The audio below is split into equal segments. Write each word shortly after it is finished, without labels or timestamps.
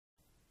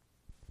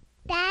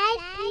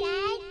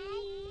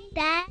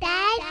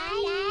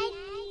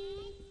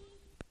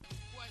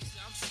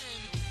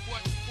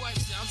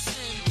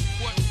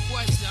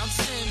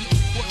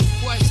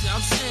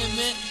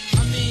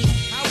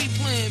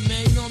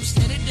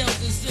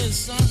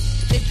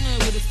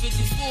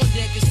with the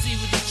foredeck and see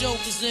what the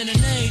joke is in and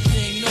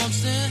everything, you know what I'm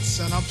saying?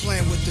 Son, I'm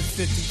playing with the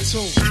 52.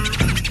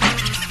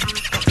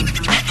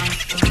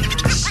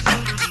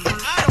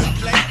 I don't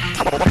play.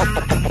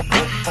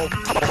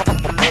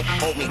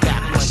 Hold me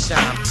back one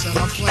time. Son,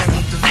 I'm playing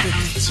with the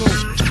 52.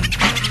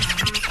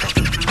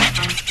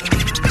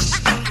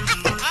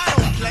 I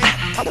don't play.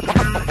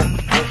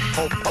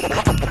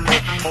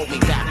 Hold me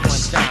back one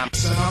time.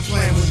 Son, I'm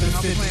playing with the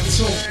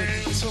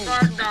 52.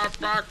 Paca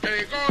pa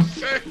que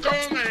goces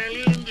con el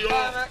indio.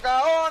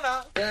 Anacaona.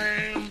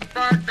 Ven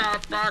paca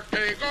pa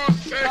que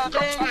goces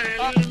con el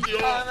indio.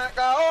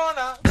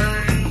 Anacaona.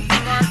 Ven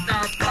paca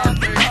pa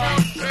que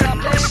goces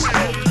con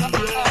el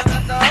indio.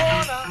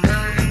 Anacaona.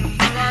 Ven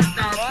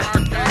paca pa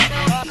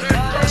que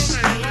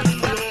goces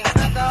con el indio.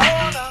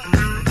 Anacaona.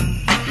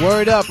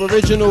 Word up,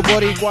 original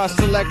Boricua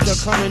selector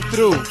coming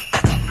through.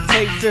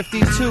 Tape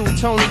 52,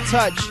 Tony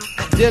Touch,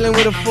 dealing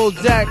with a full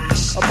deck,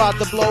 about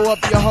to blow up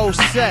your whole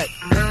set.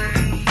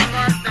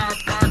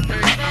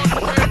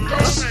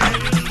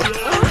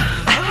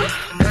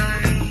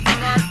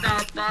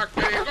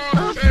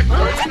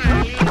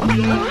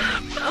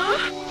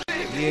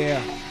 Yeah,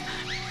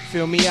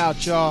 feel me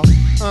out, y'all.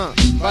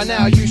 By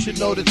now you should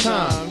know the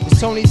time.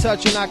 It's Tony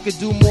Touch and I could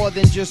do more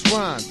than just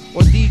rhyme.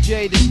 Or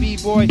DJ, this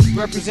B-boy,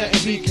 representing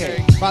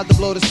BK. About to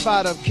blow the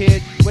spot up,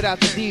 kid, without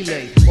the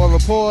delay. Or a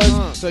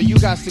pause, so you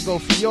got to go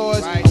for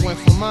yours. I went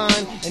for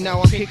mine, and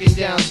now I'm kicking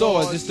down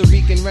doors. It's the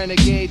Rican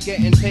Renegade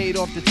getting paid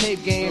off the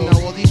tape game. Now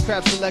all these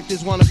crap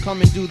selectors wanna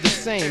come and do the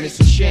same. It's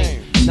a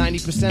shame.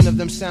 90% of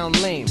them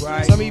sound lame.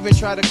 Some even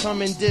try to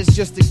come and diss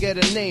just to get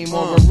a name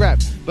or a rep.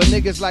 But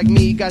niggas like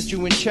me got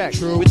you in check.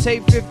 With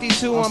tape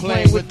 52, I'm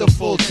playing with the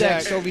full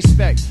deck. So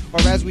respect, or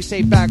as we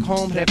say back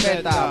home,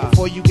 repeta.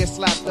 Before you get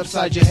slapped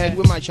upside your head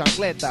with my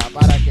chancleta,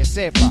 para que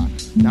sepa.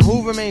 Now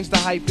who remains the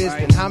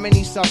hypest, and how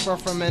many suffer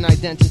from an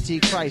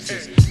identity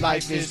crisis?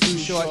 Life is too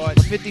short, a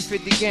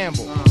 50-50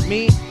 gamble.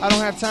 Me, I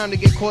don't have time to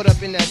get caught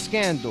up in that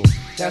scandal.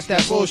 That's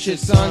that bullshit,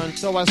 son.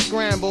 So I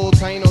scrambled,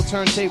 Taino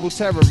turntable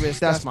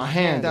terrorist. That's my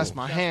handle. That's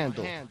my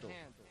handle.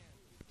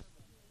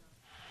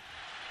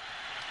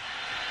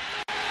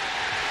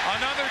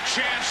 Another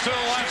chance to the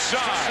left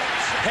side.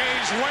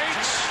 Hayes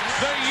waits.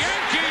 The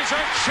Yankees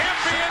are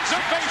champions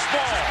of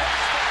baseball.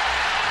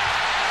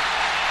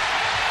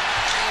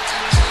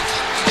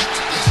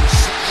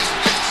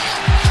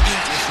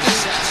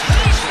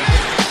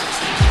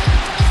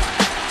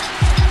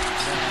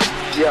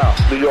 Yeah,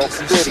 New York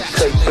City,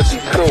 tape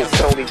 52,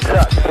 Tony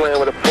Touch, playing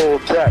with a full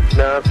deck, you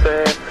know what I'm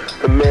saying?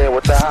 The man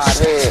with the hot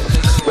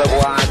hands, Rebel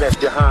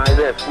INS, your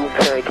highness,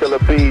 Wu-Tang Killer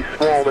Bees,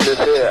 swarming is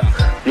here.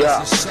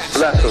 Yeah,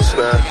 bless us,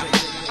 man.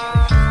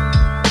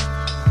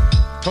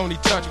 Tony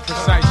Touch,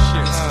 precise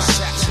shit.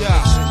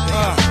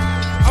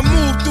 I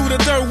move through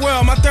the third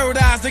world, my third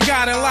eye's the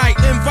guiding light.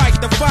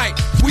 Invite the fight,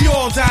 we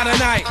all die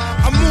tonight.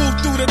 I move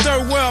through the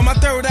third world, my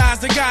third eye's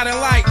the guiding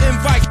light.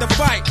 Invite the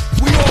fight,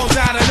 we all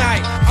die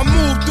tonight. I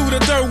move through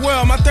the third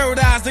world, my third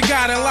eye's the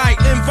guiding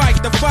light.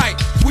 Invite the fight,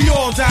 we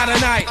all die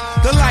tonight.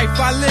 The life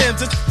I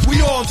live,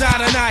 we all die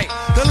tonight.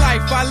 The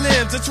life I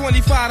live, to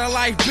 25 to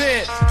life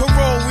bid.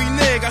 Parole we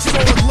nig, I show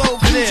it low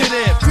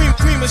fugitive.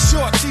 Cream is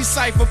short,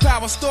 C-Cypher,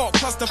 power stalk,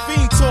 plus the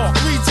fiend talk.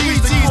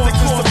 3G's the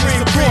court,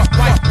 Supreme Court.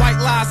 White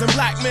lies and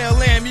blackmail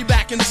land me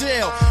back in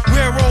jail.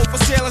 We're old for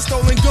selling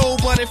stolen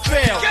gold, but it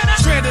failed.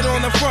 Stranded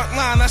on the front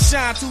line, I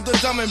shine to the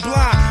dumb and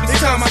blind. It's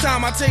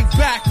time I take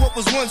back what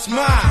was once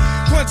mine.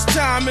 Crunch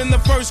time in the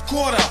first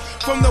quarter,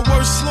 from the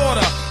worst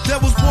slaughter. There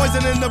was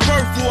poison in the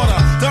birth water.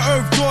 The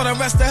earth daughter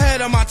rests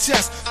ahead of my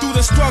chest. Through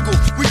the struggle,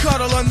 we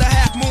cuddle under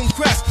half moon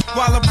crest.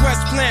 While the press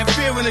plant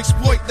fear and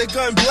exploit the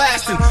gun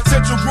blasting.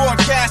 Central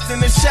broadcasting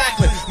and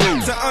shackling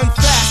to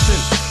unfasten.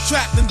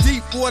 Trapped in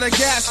deep water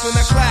gasping.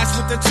 I clash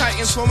with the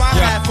titans for my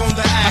half on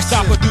the action. I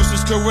stop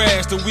producers'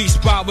 careers, the weak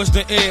spot was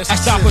the ears. I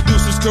stop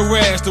producers'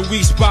 careers, the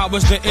weak spot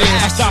was the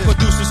ears. I stop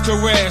producers'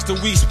 careers, the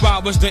weak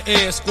spot was the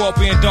ears.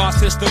 Scorpion dark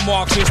system,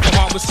 Marxist, the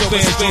heart was silver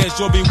spears.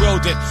 You're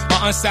bewildered,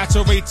 my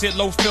unsaturated,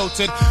 low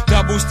filtered.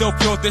 Double still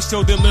filtered,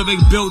 still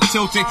delivering, built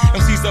tilting.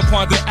 MCs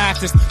upon the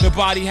axis, the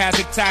body has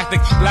a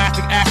tactic.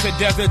 Lactic acid,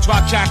 desert,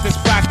 drop cactus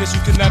practice.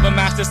 You can never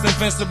master this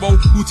invincible.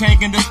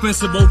 Wu-Tang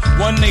indispensable.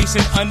 One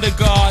nation under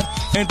God,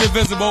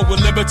 indivisible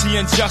with liberty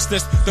and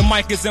justice. The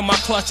mic is in my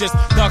clutches.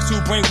 Thugs who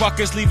bring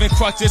ruckus, leaving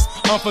crutches.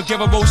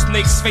 Unforgivable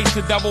snakes face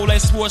the devil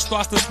as sword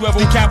starts to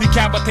swivel.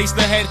 Decapitates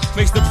the head,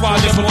 makes the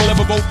project more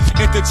livable.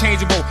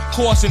 Interchangeable,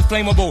 coarse and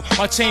flammable.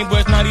 My chamber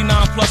is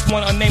 99 plus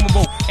 1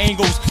 unnameable.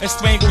 Angles and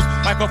strangles.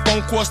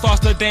 Microphone cord starts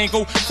to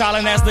dangle.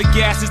 Silent as the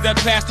gases that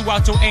pass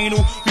throughout your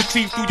anal. You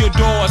creep through your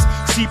doors,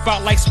 seep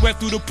out like sweat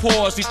through the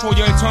pores. Destroy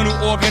your internal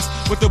organs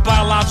with the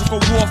biological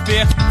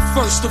warfare.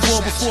 First of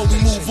all, before we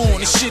move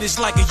on, this shit is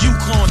like a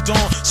Yukon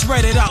dawn.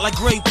 Spread it out like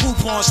great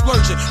poupon,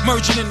 splurging,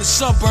 merging in the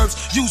suburbs.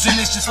 Using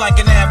this just like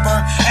an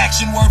adverb.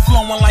 Action word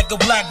flowing like a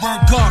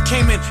blackbird. God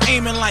came in,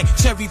 aiming like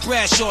Terry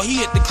Bradshaw. He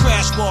hit the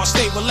crash bar.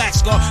 Stay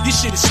relaxed, God.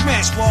 This shit is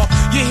smash ball.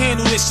 You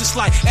handle this just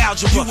like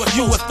algebra.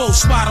 UFO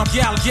spot on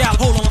gal.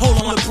 Hold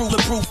on,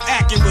 proof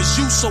accurate.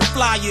 You so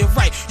fly, yeah,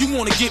 right. You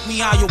wanna get me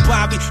how your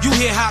Bobby? You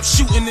hear hop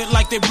shooting it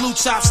like they blue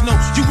tops. No,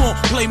 you won't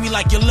play me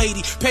like your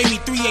lady. Pay me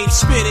 380,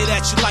 spit it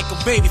at you like a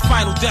baby.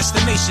 Final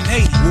destination,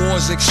 Haiti.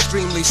 War's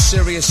extremely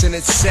serious and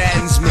it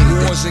saddens me.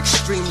 War's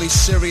extremely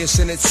serious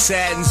and it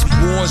saddens me.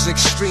 War's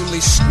extremely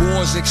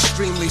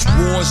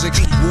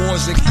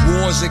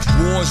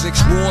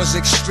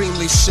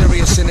extremely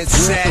serious and it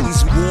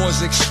saddens me.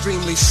 War's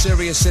extremely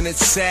serious and it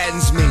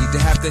saddens me to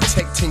have to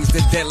take things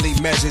to deadly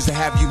measures, to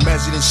have you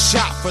measured and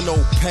shot for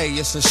no pay.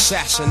 It's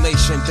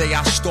assassination day.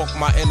 I stalk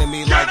my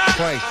enemy like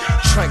prey,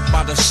 tranked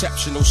by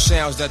deceptional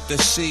sounds that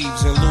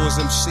deceives and lures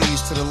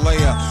MCs to the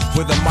layer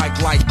with a mic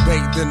like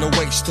bait, then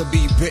awaits to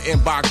be bitten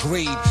by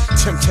greed.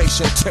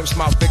 Temptation tempts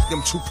my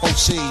victim to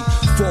proceed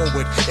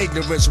forward.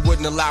 Ignorance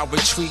wouldn't allow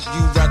retreat.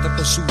 You rather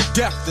pursue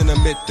death than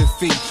admit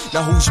defeat.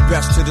 Now who's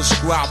best to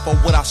describe for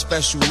what I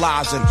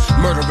specialize in?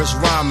 Murderous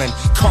rhyming,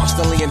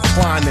 constantly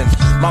inclining.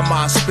 My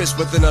mind spits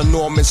with an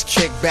enormous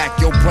kickback.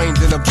 Your brain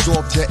then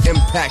absorbs the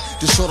impact.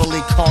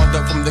 Disorderly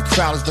conduct from the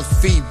crowd is the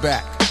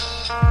feedback.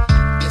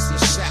 It's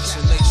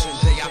assassination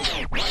day.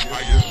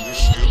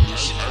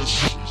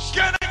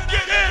 Can I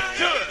get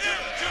into it?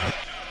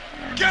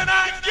 Can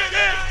I get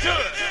into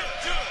it?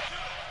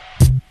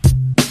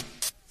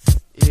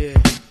 Yeah.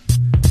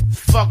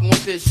 Fucking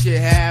with this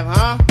shit, have,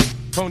 huh?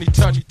 Tony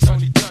Touchy.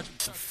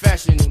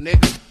 Professional,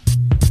 nigga.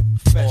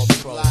 All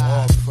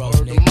pro,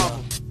 nigga.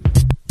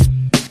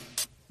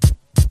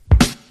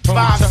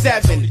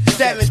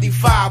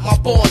 5/7/75, my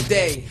born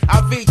day.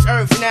 I reach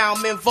Earth now,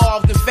 I'm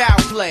involved in foul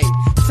play.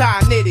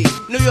 Ty Nitty,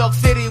 New York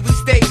City, we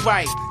stay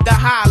right. The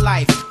high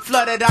life,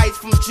 flooded ice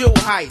from Jewel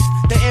Heights.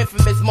 The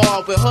infamous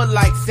mall with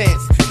hood-like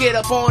sense. Get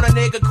up on a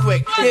nigga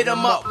quick, hit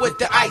him up with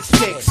the ice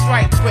pick.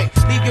 Strike quick,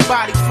 leave your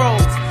body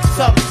froze.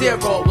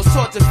 Sub-Zero, was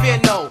taught to fear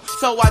no,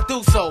 so I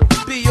do so.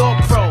 Be your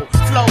pro,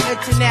 flow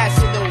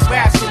international,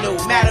 rational.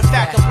 Matter of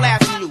fact, I'm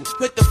blasting you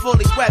with the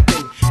fully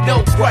weapon.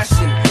 No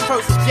question,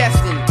 first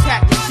suggestion,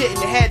 pack the shit in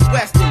the head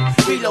western.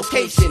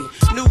 Relocation,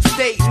 new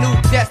state, new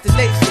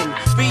destination.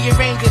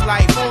 Rearranging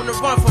life, on the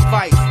run from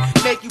vice.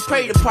 Make you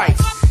pay the price.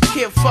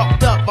 Kid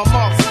fucked up, my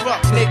mom's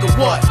struck, nigga,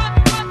 what?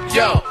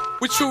 Yo,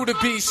 we true to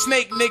be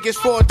snake niggas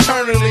for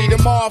eternity. The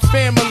Mar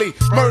family,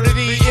 murder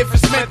thee if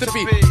it's meant to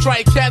be.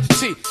 Strike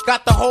casualty,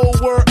 got the whole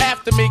world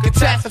after me.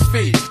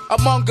 Catastrophe,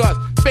 among us,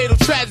 fatal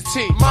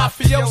tragedy.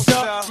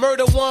 Mafiosa,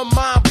 murder one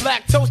mind,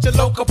 black toaster,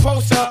 local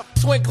poster.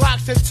 Twin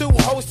Glocks and two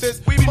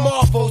holsters, we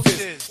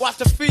morphoses. Watch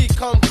the feet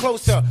come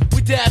closer,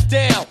 we dash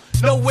down,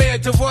 nowhere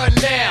to run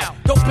now.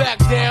 Don't back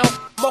down,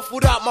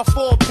 muffled out my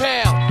 4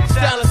 pound.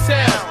 Style and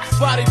sound,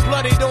 body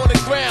bloodied on the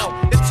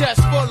ground. The chest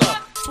full of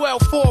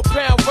 12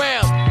 4-pound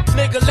rounds.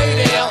 Nigga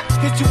lay down,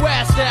 hit your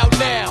ass out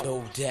now.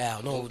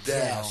 No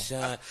doubt,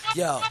 son.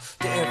 Yo,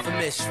 the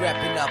infamous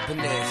rapping up in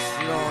this,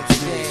 you know what I'm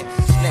saying?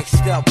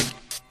 Next up.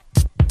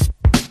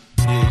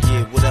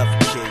 Yeah, whatever,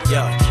 kid,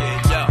 yo.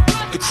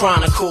 The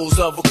chronicles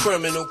of a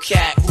criminal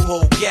cat who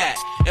hold gat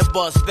and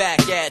bust back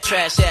at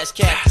trash ass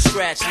cat to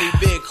scratch, leave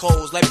big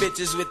holes like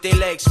bitches with their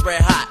legs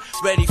spread hot,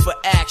 ready for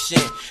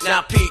action.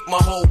 Now peek my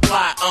whole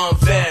plot,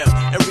 unveil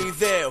and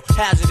reveal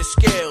hazardous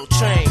skill,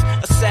 train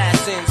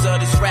assassins of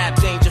this rap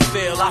danger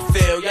field. I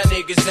feel y'all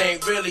niggas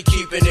ain't really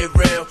keeping it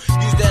real.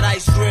 Use that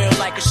ice grill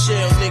like a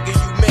shell, nigga,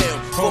 you mail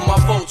for my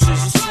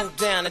vultures who swoop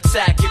down,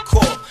 attack your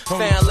core.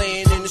 Found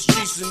laying in the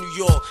streets of New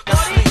York. Now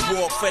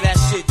sleepwalk for that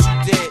shit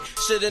you did.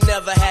 Shoulda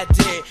never had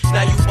did.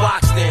 Now you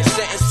boxed in,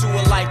 sentenced to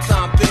a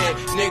lifetime bid.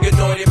 Nigga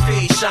know their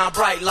P, shine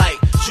bright like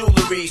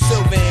jewelry,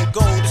 silver and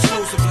gold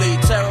exclusively.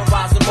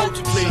 Terrorizing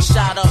multiply,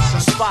 shot up,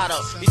 spot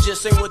up. You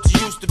just ain't what you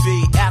used to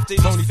be. After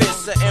these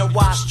fists of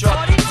NY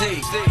struck you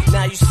deep.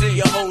 Now you see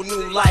a whole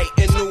new light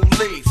and new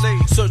leaf.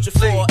 Searching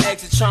for an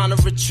exit, trying to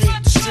retreat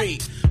the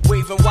street.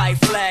 Waving white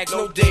flag,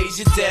 no days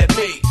you dead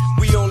meat.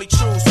 We only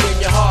choose when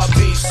your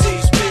heartbeat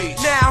sees peace.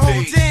 Now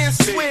who dare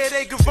swear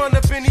they could run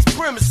up in these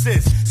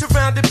premises,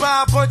 surrounded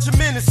by a bunch of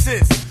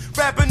menaces.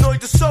 Rappinoid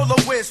the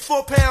soloist,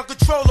 4-pound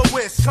controller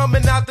whisk,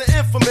 coming out the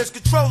infamous,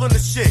 controlling the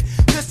shit.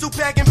 Pistol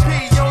packing P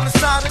on the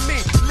side of me.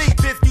 Leap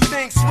if you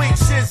think sweet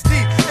shit's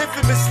deep.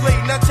 Infamously,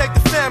 now take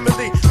the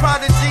family.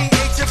 Prodigy,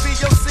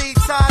 HFEOC,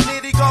 Ty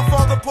Nitty,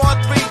 Godfather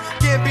Part 3.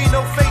 Can't be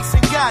no face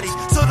and Gotti,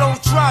 so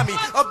don't try me.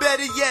 Or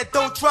better yet,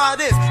 don't try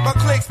this. My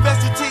clique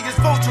specialty is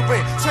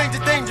vulturing,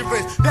 stranger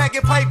dangerous.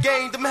 Packing pipe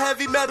game, them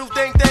heavy metal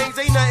things ain't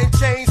nothing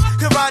changed.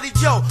 Karate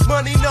Joe,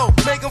 money no,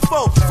 make them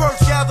fold.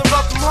 First gather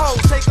up them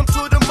hoes, take them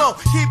to the mo.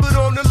 Keep it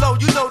on the low,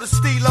 you know the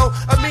stilo.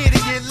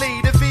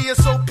 Immediately, the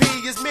VSOP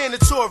is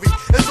mandatory.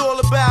 It's all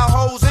about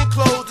hoes and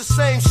clothes, the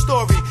same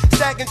story.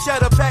 Stacking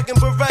cheddar, packing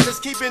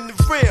Berettas, keeping it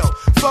real.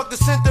 Fuck the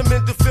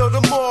sentiment to feel the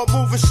more,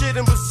 moving shit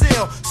in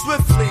Brazil.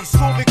 Swiftly,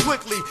 smoothing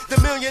quickly.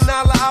 The $1 million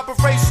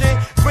operation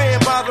ran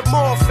by the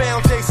Moore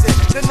Foundation.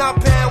 The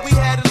 9 pound, we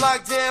had it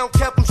locked down,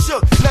 kept them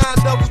shook. 9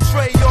 double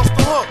tray off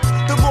the hook.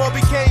 The more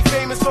became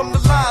famous from the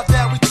live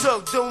that we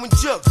took, doing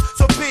jokes.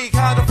 So peak,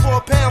 how the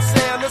 4-pound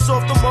sound, that's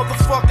off the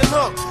motherfucking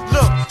hook.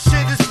 Look,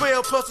 shit is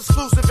real, plus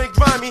exclusive and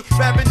grimy.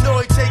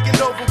 Rappinoid taking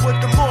over with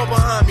the more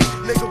behind me.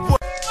 Nigga, what?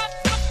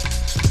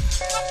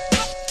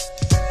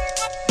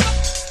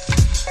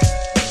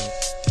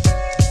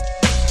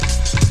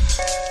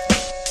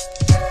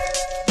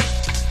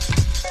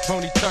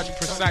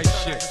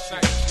 shit.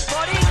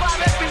 Boricua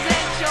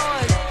represent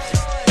yours.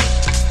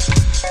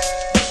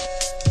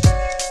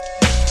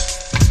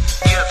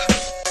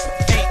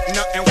 Ain't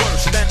nothing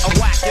worse than a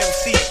whack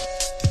MC.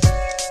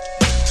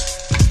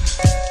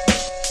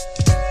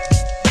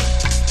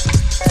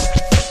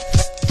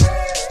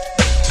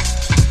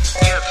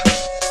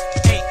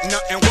 Ain't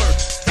nothing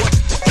worse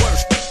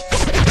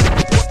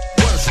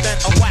than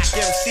a whack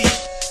MC.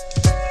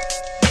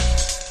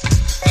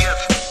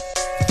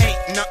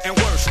 Ain't nothing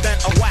worse than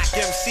a whack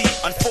MC.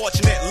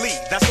 Unfortunately,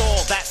 that's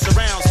all that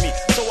surrounds me.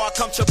 So I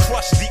come to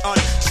crush the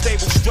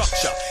unstable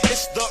structure.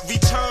 It's the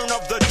return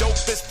of the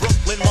dopest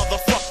Brooklyn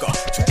motherfucker.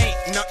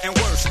 Ain't nothing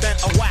worse than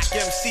a whack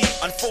MC.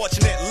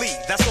 Unfortunately,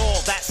 that's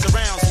all that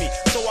surrounds me.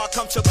 So I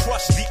come to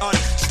crush the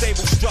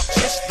unstable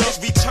structure. It's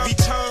the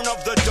return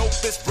of the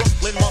dopest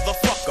Brooklyn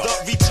motherfucker.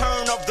 The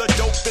return of the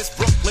dopest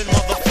Brooklyn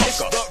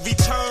motherfucker. The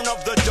return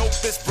of the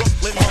dopest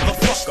Brooklyn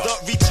motherfucker. The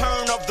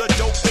return of the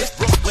dopest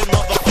Brooklyn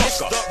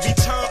motherfucker. The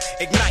return,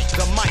 ignite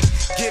the mic,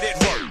 get it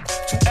right.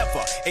 To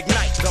ever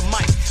ignite the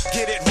mic,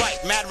 get it right.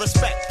 Mad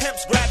respect,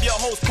 pimps grab your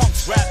hoes,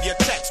 punks grab your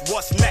text.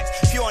 What's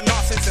next? Pure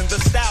nonsense and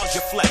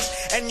nostalgia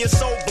flex. And you're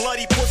so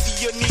bloody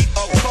pussy, you need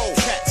a cold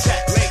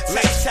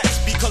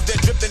latex because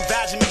they're dripping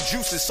vaginal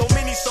juices. So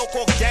many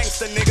so-called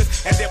gangster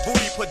niggas and their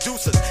booty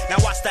producers. Now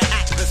watch the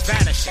actors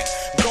vanishing,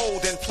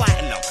 gold and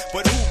platinum.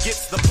 But who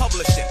gets the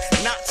publishing?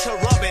 Not to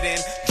rub it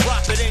in,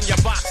 drop it in your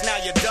box, now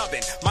you're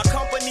dubbing. My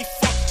company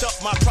fucked up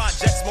my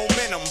project's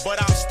momentum, but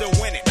I'm still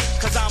winning,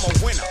 cause I'm a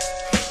winner.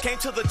 Came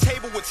to the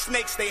table with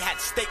snakes, they had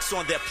steaks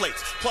on their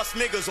plates, plus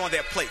niggas on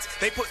their plates.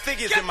 They put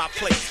figures in my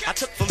plate. I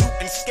took the loot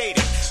and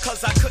skated,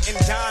 cause I couldn't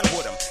dine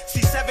with them.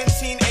 See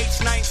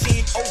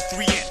 17H19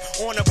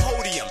 03N on a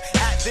podium.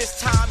 At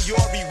this time, you're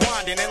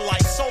rewinding, and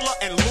like Solar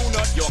and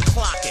Luna, you're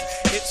clocking.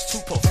 It's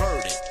too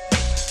perverted.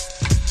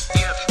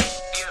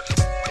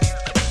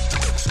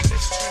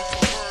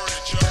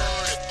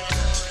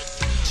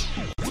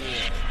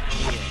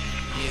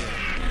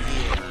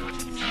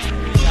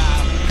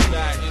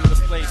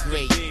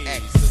 Great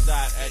X,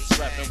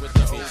 rapping with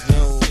the OG.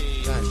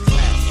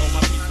 All my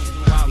people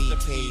throughout the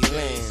PA.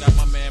 Got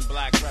my man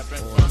Black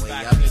rapping from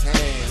back in the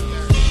day.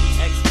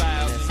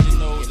 X-Files, and you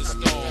know the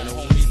storm.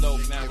 Homie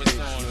Loke, now it's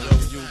on. Yo,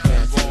 you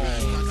been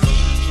wrong.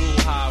 True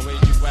High, where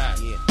you at?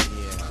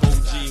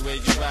 OG, where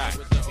you at?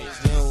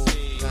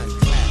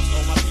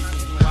 All my people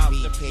throughout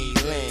the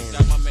PA.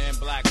 Got my man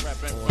Black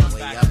rapping from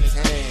back in the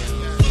day.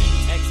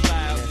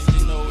 X-Files, and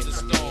you know the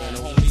storm.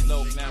 Homie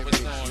Loke, now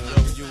it's on. Yo,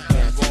 you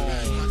been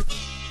wrong.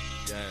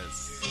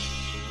 Yes.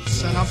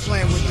 Son, I'm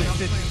playing with the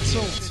 52.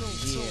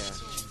 Yeah.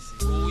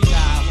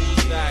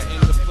 Who's that in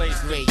the place?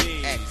 Great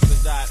X. The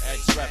dot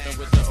X rapping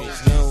with the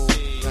OG.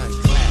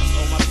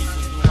 All my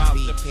people throughout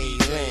the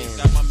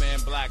PA. Got my man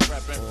Black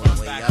rapping from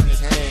back in the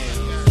day.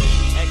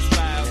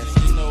 X-Files,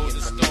 you know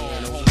the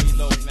storm. Homie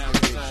Loke, now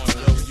it's on.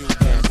 Yo, you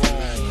been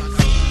wrong.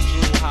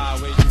 True High,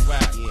 where you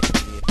at?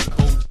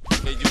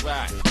 Where you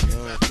at?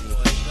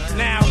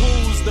 Now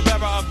who's the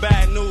bearer of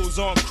bad news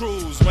on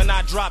cruise? When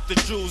I drop the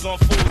Jews on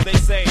food, they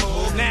say.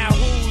 Now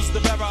who's the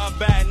bearer of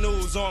bad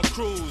news on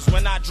cruise?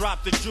 When I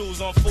drop the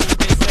Jews on food,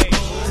 they say.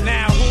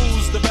 Now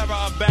who's the bearer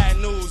of bad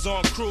news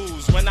on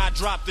cruise? When I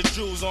drop the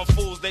Jews on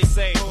fools, they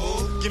say.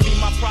 Give me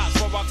my props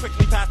or I'll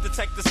quickly pass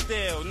detect the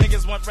steel.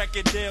 Niggas want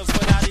record deals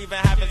without even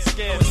having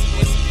skills.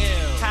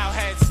 How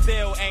heads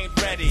still ain't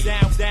ready.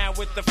 Down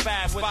with the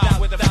fab,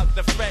 without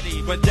the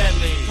Freddy. But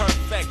deadly,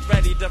 perfect,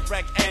 ready to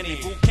wreck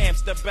any. Boot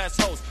camp's the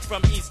best host.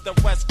 From east to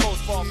west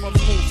coast, far from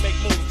smooth, make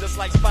moves just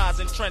like spies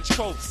in trench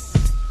coats.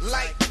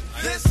 Like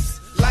this,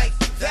 like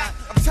that.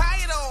 I'm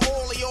tired of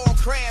all of your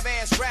crab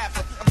ass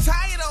rappers. I'm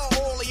tired of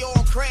all of your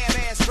crab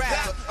ass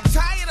rappers. I'm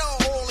tired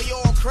of all of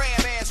your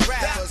crab ass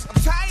rappers.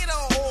 I'm tired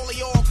of all of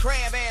your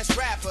crab ass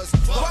rappers.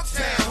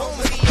 Bucktown, home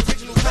of the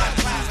original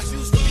contractors.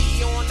 Used to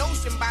be on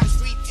Ocean by the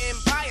Street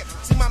Empire.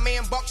 See my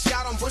man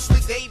Buckshot on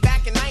Bushwick Day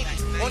back in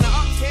 90. On the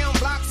uptown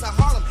blocks of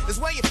Harlem is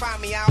where you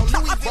find me out.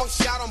 Louis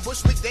Buckshot on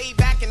Bushwick Day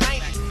back in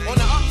 90. On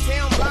the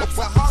uptown blocks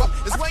of Harlem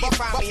is where you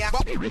find me out.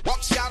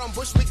 Buckshot on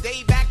Bushwick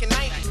Day back in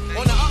 90.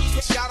 On the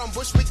uptown on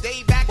Bushwick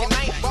Day back in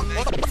 90.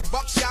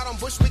 Buckshot on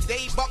Bushwick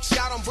Day,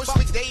 Buckshot on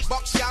Bushwick Day,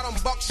 Buckshot on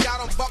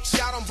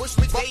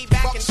Bushwick Day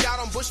back and shot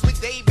on Bushwick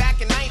Day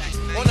back in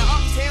 90. On the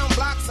uptown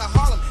blocks of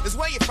Harlem is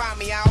where you find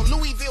me out.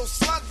 Louisville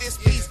slug this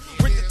piece,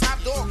 rip the top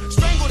door,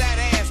 strangle that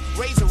ass,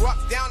 raise her up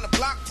down the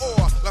block or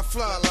La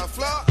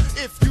Fleur,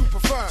 if you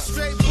prefer.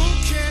 Straight boot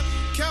camp,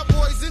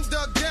 cowboys and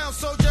dug down,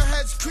 soldier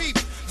heads creep,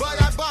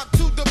 but I bop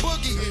to the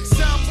boogie.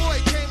 Sound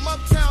boy came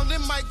uptown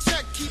in my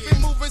check, keep it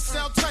moving,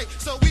 sound tight,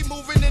 so we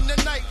moving in the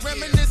night.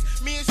 Reminisce,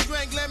 me and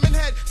Strang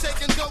Lemonhead,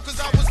 taking dough cause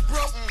I was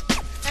broke,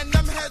 and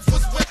them heads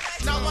was wet.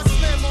 Now I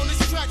slam on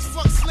his tracks,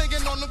 fuck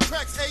slinging on them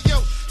cracks. Hey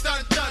yo,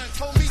 done,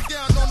 hold me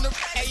down on the.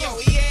 Hey yo,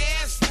 he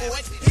asked for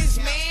it, his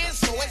man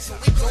saw it, so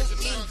it don't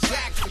mean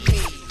jack to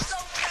me.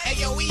 Hey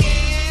yo, he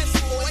asked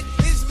for it,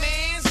 his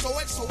man saw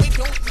it, so it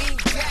don't mean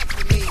jack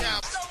to me.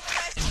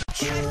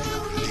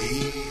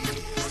 Julie,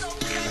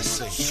 I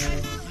say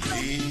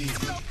Julie,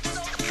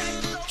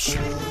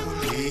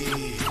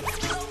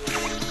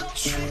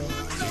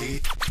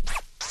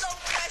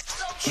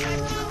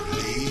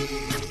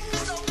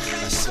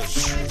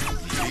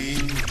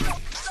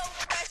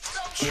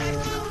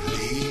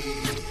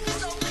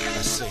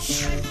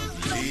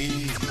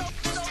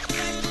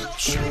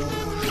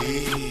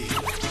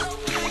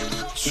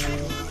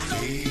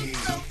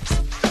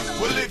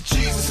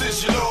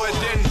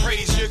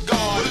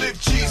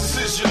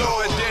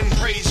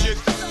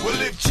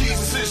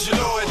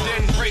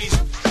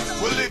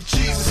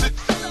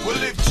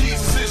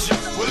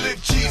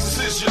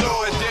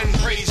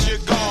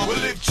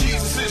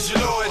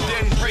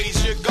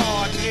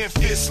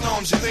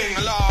 Islam's your thing,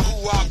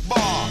 Allahu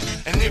Akbar.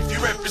 And if you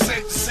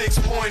represent the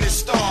 6-pointed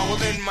star, well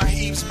then my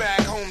heaves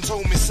back home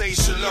told me say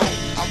shalom.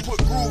 I put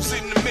grooves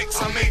in the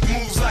mix, I make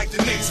moves like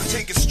the Knicks. I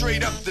take it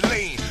straight up the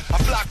lane, I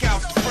block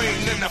out the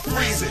frame, then I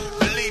freeze it.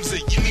 Believes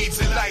it, you need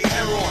it like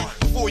heroin.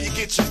 Before you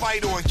get your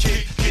fight on,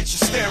 kid, get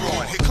your stare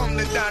on. Here come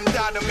the Don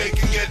Dada,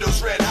 making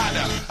ghettos red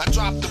hotter. I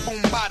drop the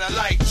boom bada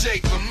like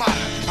Jake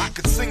LaMotta. I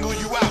could single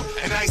you out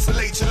and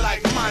isolate you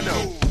like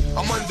mono.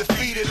 I'm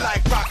undefeated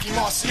like Rocky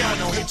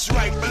Marciano. Hit you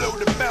right below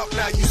the belt,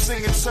 now you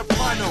singing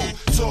soprano.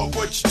 Talk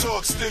what you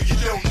talk, still you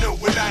don't know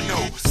what I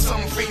know.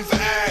 Some fiend for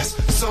ass,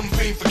 some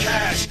fiend for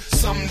cash.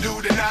 Some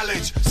do the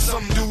knowledge,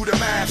 some do the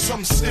math.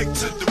 Some stick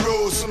to the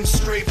rules, some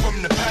stray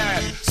from the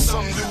path.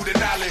 Some do the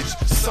knowledge,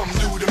 some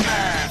do the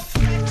math.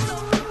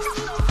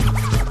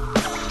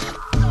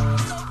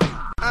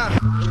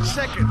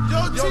 Check it.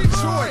 Yo,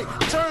 Detroit,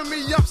 turn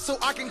me up so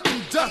I can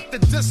conduct the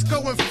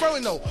disco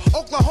inferno.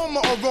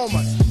 Oklahoma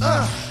aroma.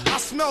 I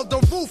smell the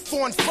roof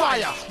on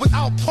fire.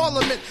 Without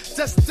parliament,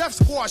 that's death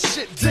squad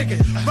shit. Dig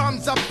it.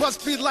 Rhymes I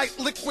bust be like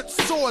liquid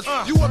swords.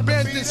 You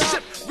abandon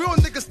ship, real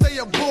niggas stay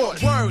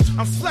aboard. Word,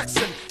 I'm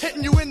flexing,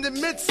 hitting you in the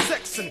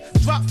midsection.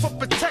 Drop for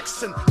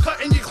protection,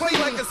 cutting you clean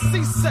like a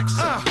C-section.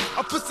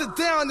 I put it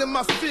down in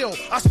my field.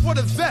 I sport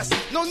a vest,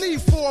 no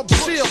need for a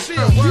shield.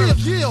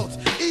 Yield,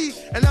 E,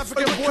 an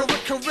African boy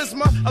with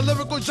charisma, a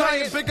lyrical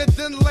giant bigger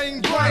than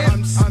Lane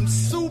Bryant. I'm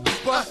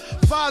super,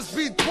 vibes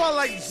be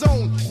Twilight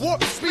Zone,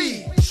 warp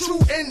speed, true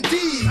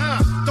indeed.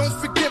 Don't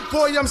forget,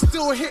 boy, I'm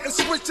still hitting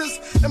switches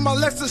in my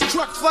Lexus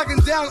truck, flagging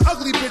down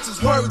ugly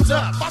bitches. Word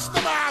up, bust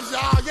the rhymes,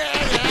 y'all,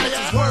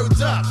 yeah.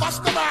 Word up,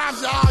 bust the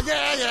rhymes, y'all,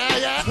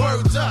 yeah.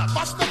 Word up,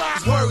 bust the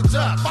rhymes, word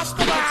up, bust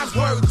the rhymes,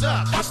 word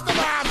up, bust the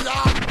rhymes,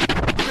 y'all.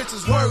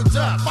 Bitches, word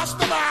up, bust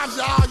the rhymes,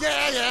 y'all,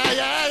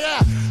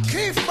 yeah.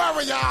 Keith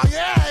Murray, y'all,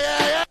 yeah.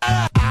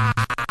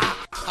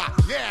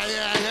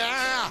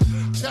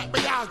 Check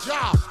me out,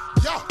 y'all.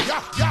 Yo.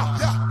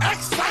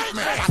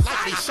 Excitement. I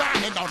like me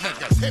shining on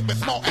niggas. Hit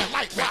with more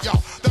enlightenment, yo.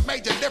 The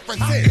major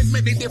difference is in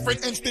many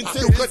different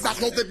instances. Cause I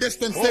know the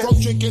distances. From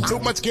drinking too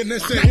much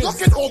Guinness. Now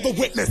look at all the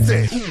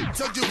witnesses.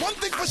 Tell you one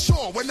thing for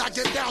sure. When I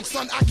get down,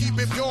 son, I keep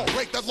it pure.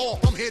 Break the law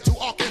from here to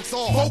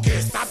Arkansas.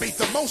 Focus. I beat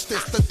the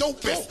mostest, the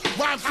dopest.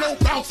 Rhyme flow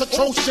bounce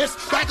atrocious.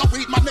 Bag of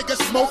weed, my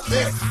niggas smoke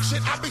this.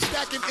 Shit, I be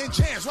stacking in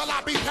jams while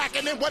I be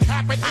packing in. What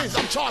happened is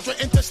I'm charged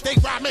with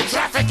interstate rhyming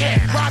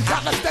trafficking. Rhyme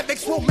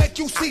calisthenics will make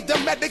you see the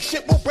medic.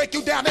 Shit will break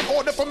you down in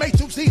order from A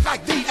to Z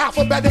like the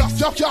alphabetic.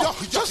 Yo,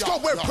 just go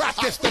and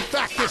practice. The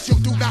fact is you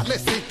do not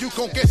listen, you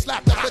gon' get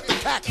slapped up with the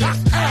cactus.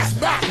 Ass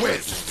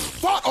backwards.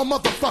 Fart on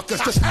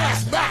motherfuckers, just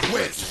ass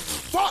backwards.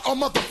 Fart on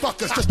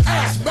motherfuckers, just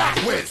ass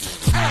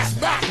backwards. Ass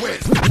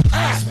backwards.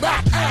 Ass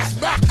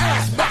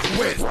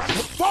backwards.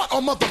 Fart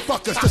on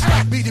motherfuckers, just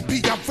like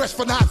BDP, I'm fresh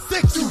for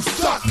 9-6, you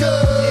sucker.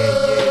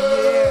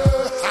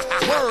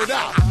 Word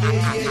out.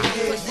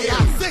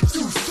 9-6,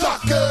 you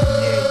sucker.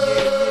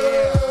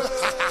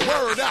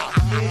 Word out.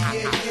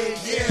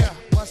 Yeah.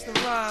 What's the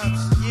rhymes?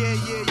 Yeah.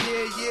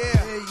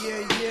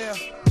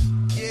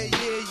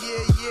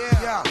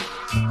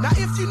 Now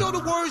if you know the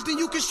words, then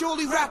you can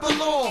surely rap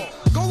along.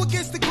 Go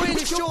against the grain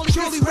and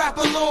surely rap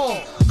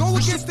along. Go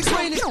against the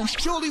grain and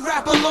surely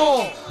rap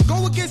along.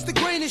 Go against the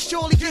grain and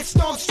surely get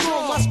stomped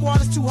strong. My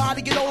squad is too high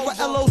to get over,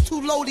 LO's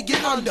too low to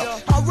get under.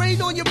 I'll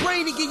rain on your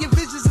brain and give you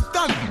visions of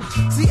thunder.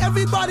 See,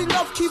 everybody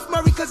love Keith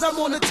Murray cause I'm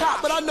on the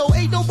top, but I know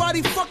ain't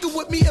nobody fucking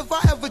with me if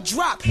I ever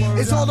drop.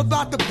 It's all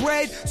about the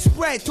bread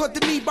spread, taught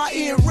to me by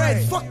Ian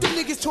Red. Fuck them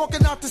niggas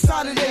talking out the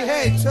side of their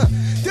heads.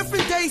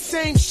 Different day,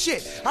 same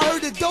shit. I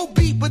heard a dope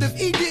beat, but if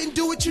he didn't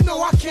do it, you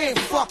know I can't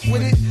fuck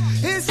with it.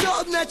 Here's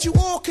something that you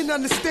all can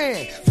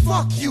understand.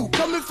 Fuck you,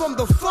 coming from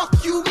the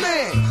fuck you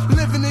man.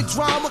 Living in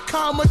drama,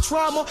 karma,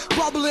 trauma,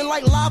 bubbling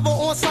like lava,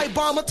 on-site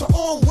bomber to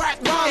all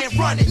whack rhyme and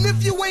run it. And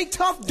if you ain't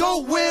tough,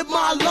 don't wear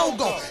my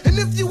logo. And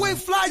if you ain't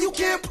fly, you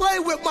can't play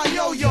with my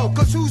yo-yo.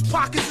 Cause whose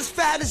pockets is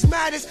fat as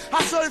matters?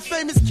 I serve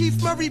famous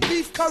Keith Murray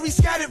beef curry,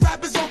 scattered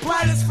rappers on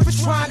platters for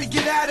trying to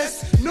get at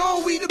us.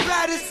 No, we the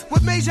baddest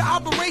with major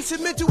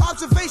operation, mental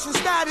observation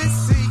status.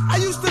 See, I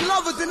used to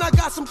love it, then I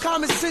got some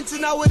common sense,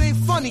 and now it ain't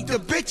funny. The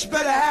bitch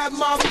better have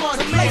my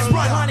money. Let's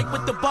run Honic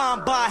with the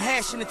bomb by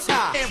hash in the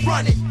top and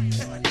run it.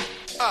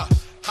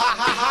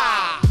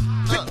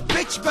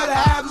 Bitch better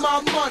have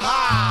my money.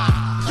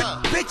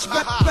 Bitch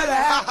better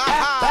have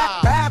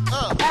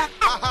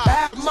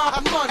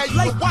my money. Hey,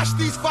 like, watch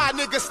these 5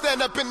 niggas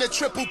stand up in the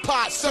triple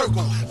pod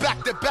circle,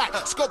 back to back,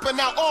 scoping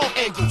out all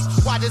angles.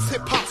 Why does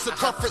hip hop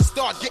circumference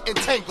start getting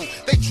tangled?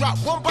 They drop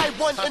one by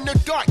one in the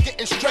dark,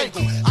 getting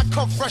strangled. I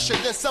come fresher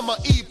than summer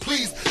Eve,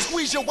 please.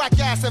 Squeeze your whack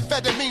ass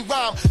amphetamine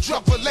rhyme,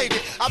 drug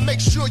related. I make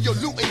sure your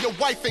loot and your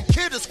wife and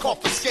kid is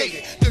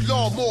confiscated. The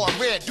lawnmower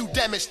red do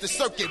damage to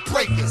circuit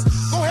breakers.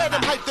 Go ahead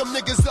and hype them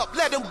niggas up,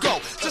 let them go.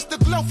 Just the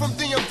glow from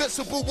the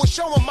invincible will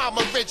show them I'm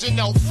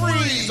original.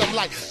 Freeze, I'm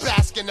like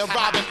Baskin and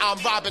Robin, I'm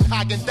Robin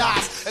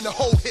Hagen-Dazs. and the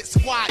whole hit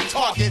squad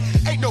target.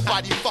 Ain't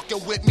nobody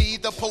fucking with me.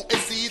 The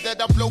potency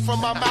that I blow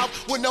from my mouth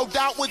with no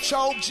doubt would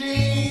choke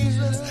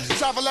Jesus.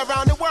 Travel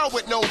around the world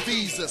with no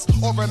visas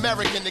or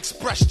American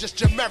Express, just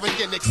your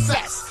American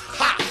excess.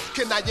 Ha!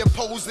 Can I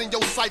impose in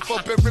your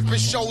cipher? Been ripping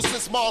shows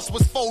since Mars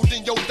was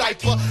folding your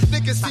diaper.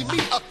 Niggas see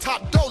me up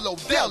top Dolo,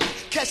 Delhi.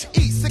 Catch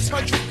E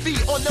 600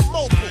 feet on the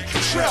mobile.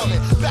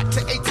 Trailing back to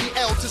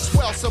ATL to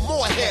swell some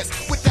more heads.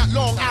 With that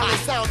Long Island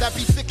sound that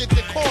be thicker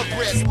than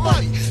cornbread.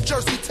 Money,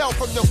 Jersey tell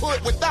from the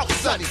hood without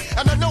Sonny.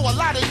 And I know a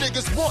lot of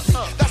niggas want me.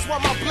 That's why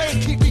my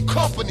blade keep me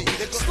company.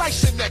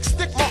 Slice your neck,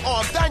 stick my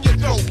arm down your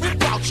throat,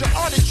 rip out your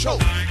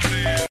artichoke.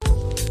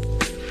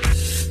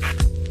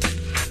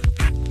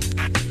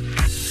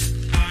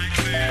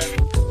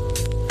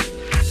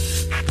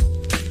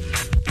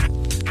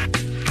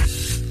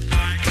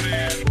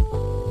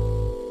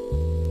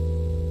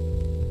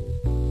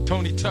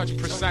 Tony Touch,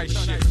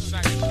 precise shit.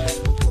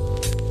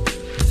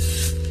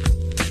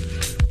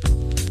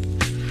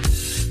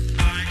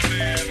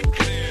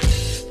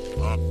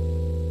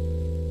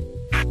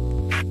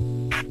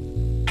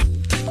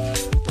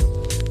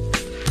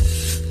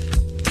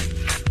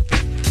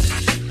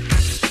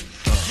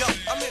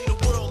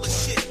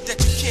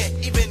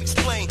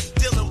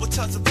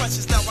 Tons of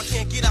pressures, now I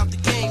can't get out the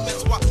game.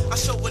 That's why I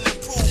show and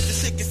improve. The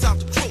sick is out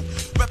the crew.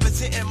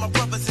 Representing my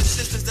brothers and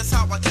sisters, that's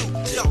how I do.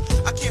 Yo,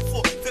 I can't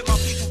forfeit my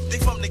people, they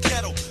from the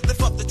ghetto.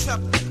 Lift up the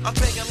treble, I'm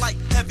banging like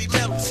heavy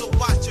metal. So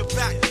watch your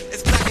back,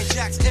 it's Black and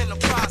Jack's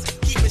Enterprise.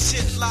 Keeping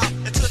shit live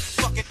until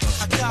fucking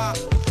I die.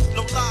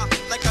 No lie,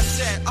 like I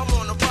said, I'm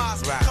on the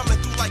rise. Coming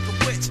through like a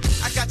witch,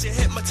 I got you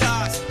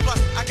hypnotized. But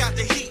I got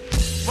the heat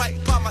right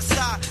by my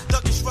side.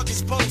 Thuggish, rugged,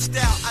 bone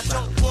style, I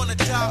don't wanna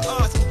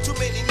die. Too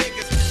many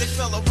niggas, they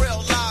fell a real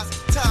lies.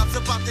 Time's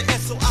about to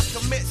end, so I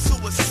commit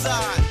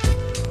suicide.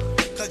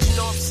 Cause you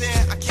know what I'm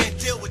saying? I can't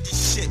deal with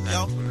this shit,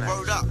 yo.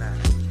 Word up.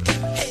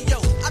 Hey, yo,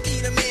 I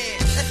be the man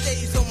that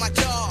stays on my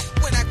jaw.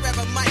 When I grab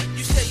a mic,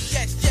 you say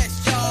yes, yes,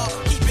 y'all.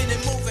 Keeping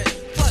it moving,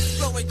 plus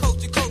flowing coast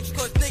to coast.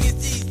 Cause niggas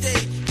these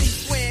days be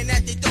swearing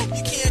that they dope.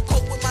 You can't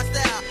cope with my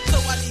style, so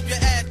I leave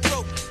your ass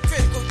broke.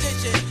 Critical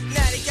condition,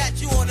 now they got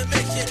you on a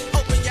mission.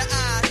 Open your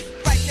eyes,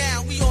 right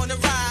now we on the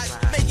rise.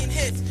 Making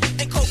hits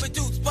and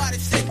co-produced by the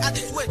sick. I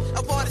just wish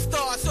upon a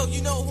star, so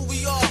you know who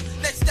we are.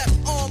 Next step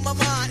on my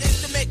mind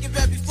is to make it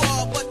very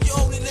far. But you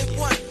only live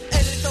once,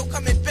 and there's no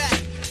coming back.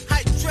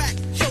 Hype track,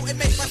 yo, it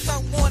make my son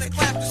wanna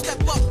clap. To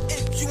step up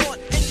if you want,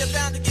 and you're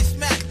bound to get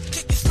smacked.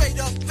 Kick it straight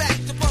up back,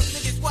 the punk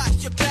niggas watch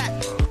your back.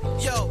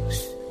 Yo,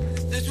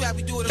 this is how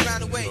we do it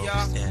around the way,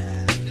 y'all.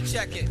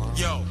 Check it.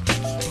 Yo,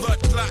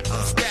 blood clot,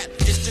 who's that?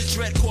 It's the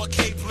dread called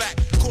K-Black.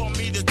 Call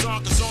me the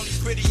dawn, cause only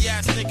pretty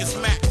ass niggas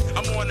mac.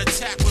 I'm on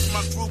attack with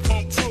my group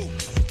on crew.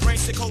 Brain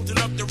sick holding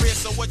up the rear,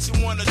 so what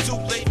you wanna do,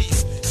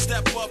 ladies?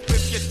 Step up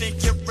if you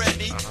think you're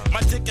ready. My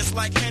dick is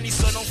like Henny,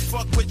 so don't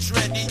fuck with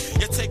Dreddy.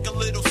 You take a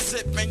little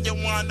sip and you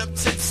wind up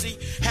tipsy.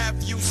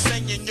 Have you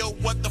saying, yo,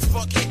 what the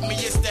fuck hit me?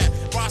 Is that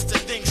roster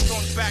thing,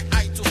 strong back,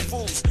 idle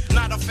fools.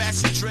 Not a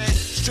fashion dread,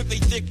 strictly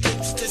thick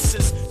boots. This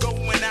is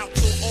going out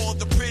to all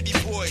the pretty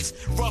boys.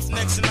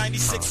 Roughnecks in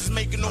 96 is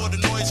making all the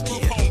noise.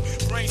 Group home,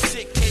 brain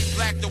sick,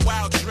 K-Black, the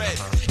wild dread.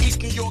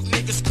 East New York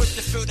niggas quick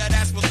to fill that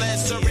ass with lead.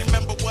 So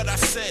remember what I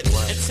said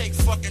and take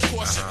fucking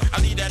caution.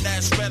 I leave that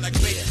ass red like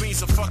baked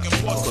beans of fucking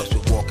porcelain. Cause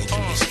we're walking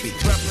through the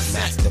streets with this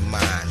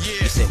mastermind.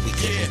 We said we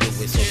couldn't do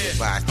it, so we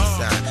rise the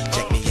sign.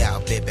 Check me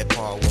out, baby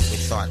Paul, when we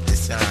start to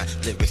sign.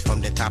 Lyrics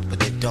from the top of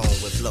the dome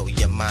will blow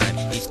your mind.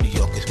 East New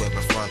York is where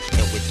we're from,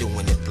 and we're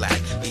doing it black.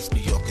 East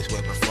New York is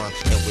where we're from,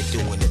 and we're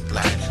doing it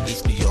black.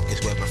 East New York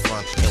is where we're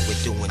from, and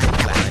we're doing it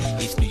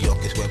black. East New York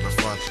is where we're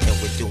from, and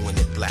we're doing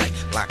it black.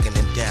 Locking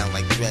them down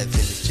like dreads,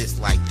 and it's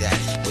just like that.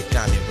 With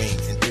diamond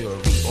rings and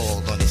jewelry all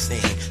on the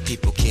same.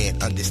 People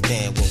can't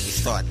understand when we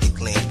start to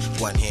claim.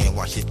 One hand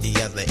washes the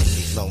other in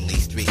these lonely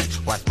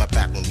streets. Watch my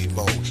back when we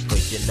roll,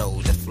 cause you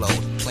know the flow.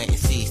 Planting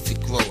seeds to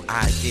grow,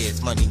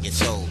 ideas, money and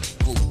soul.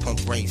 Group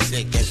punk brain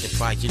sick,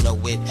 enterprise, you know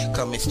it.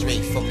 Coming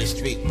straight from the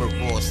street with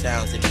raw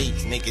sounds and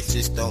beats. Niggas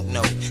just don't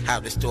know how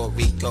the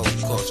story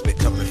goes. Cause we're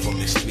coming from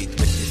the street with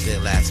this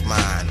ill ass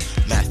mind.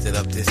 Mastered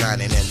up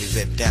designing and we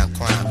rip down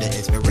crime. The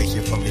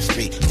inspiration from the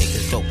street,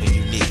 niggas dope and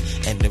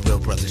unique. And the real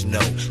brothers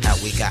know how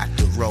we got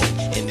to roll.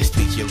 In the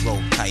streets you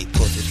roll tight,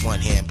 cause it's one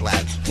hand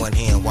black. One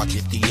hand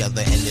watches the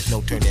other and there's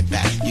no turning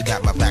back. You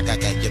got my back, I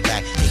got your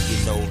back, and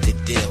you know the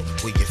deal.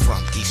 Where you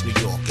from? East New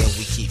York, and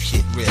we keep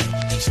shit real.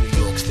 East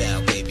New York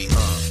style, baby,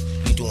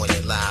 we doing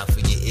it live for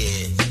your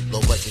ears.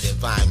 Low budget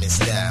environment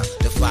style,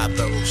 the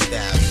 5-borough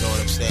style, you know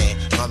what I'm saying?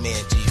 My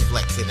man G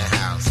Flex in the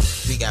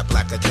house. We got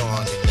Black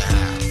Dawn in the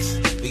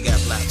house. We got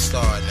Black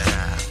Star in the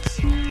house.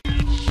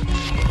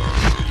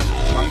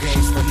 My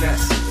game's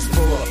finesse, it's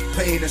full of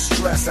pain and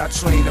stress. I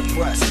train to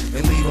press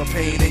and leave a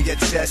pain in your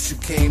chest. You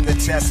came to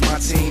test my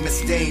team,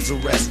 it's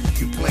dangerous.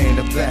 You playing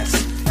the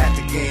best at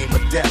the game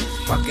of death.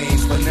 My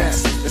game's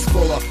finesse, it's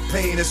full of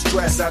pain and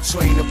stress. I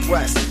train to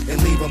press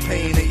and leave a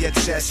pain in your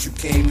chest. You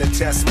came to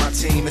test my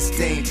team, it's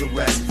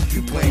dangerous.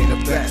 You playing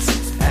the best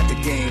at the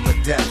game of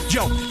death.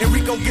 Yo,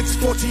 Enrico gets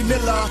 14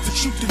 Miller to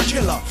shoot the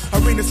killer.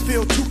 Arenas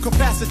fill 2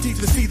 capacities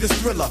to see this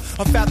thriller.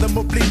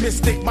 Unfathomably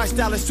mystic, my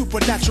style is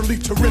supernaturally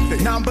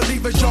terrific.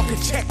 Non-believers, y'all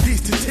can check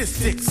these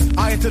statistics.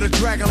 I enter the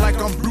dragon like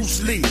I'm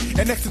Bruce Lee,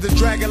 and next to the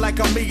dragon like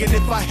I'm me. And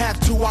if I have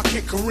to, I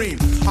kick Kareem.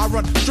 I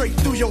run straight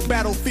through your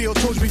battlefield.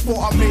 Told you before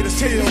I made a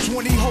steal.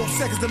 20 whole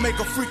seconds to make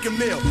a freaking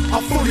meal.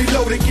 I'm fully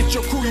loaded, get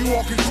your crew, you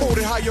all can quote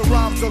it. How your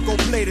rhymes are gold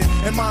plated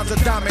and mine's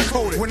are diamond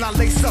coated. When I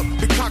lace up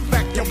the cock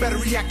back, you better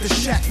react to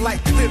Shaq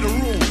like clear the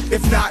room.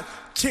 If not,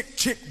 chick,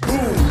 chick,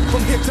 boom.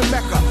 From here to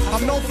Mecca,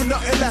 I'm known for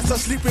nothing less. I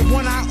sleep with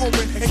one eye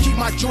open and keep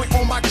my joint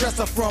on my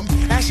dresser. From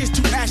ashes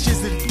to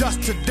ashes and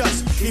dust to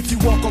dust. If you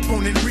walk up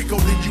on Enrico,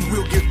 then you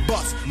will get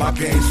bust. My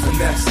game's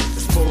finesse,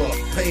 it's full of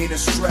pain and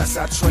stress.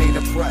 I train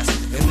to press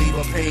and leave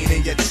a pain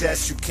in your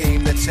chest. You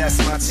came to test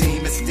my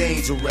team, it's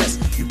dangerous.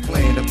 You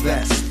playing the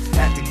best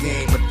at the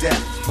game of death.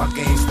 My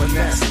game's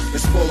finesse,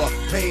 it's full of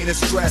pain and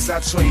stress. I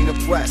train to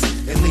press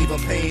and leave a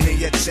pain in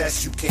your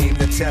chest. You came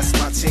to test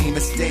my team,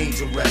 it's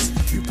dangerous.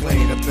 You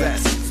playing the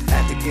best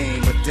at the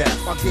game of death.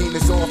 My game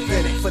is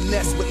authentic,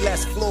 finesse with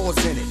less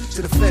flaws in it.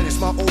 To the finish,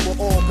 my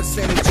overall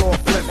percentage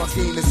off limit. My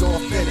game is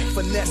authentic,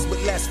 finesse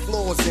with less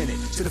flaws in it.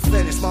 To the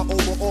finish, my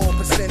overall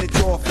percentage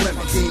off limit.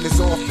 My game is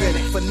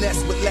authentic,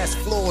 finesse with less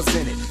flaws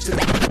in it.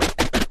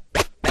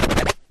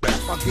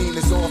 My game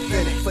is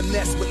authentic,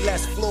 finesse with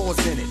less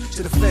flaws in it.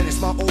 To the finish,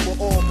 my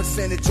overall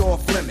percentage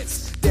off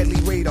limits. Deadly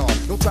radar,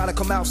 don't try to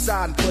come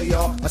outside and play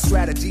y'all. My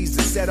strategy's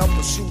to set up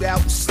a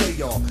shootout and slay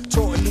y'all.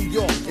 Tour in New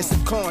York, it's a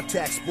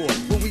contact sport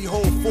where we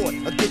hold fort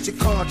or get your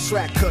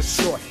contract cut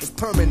short. It's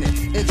permanent,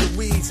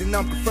 injuries and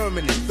I'm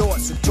confirming it.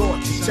 Thoughts of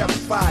torture,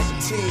 terrify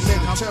your team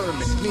in the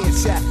tournament. Me and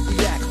Shaq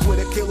react with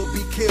a kill or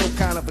be killed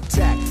kind of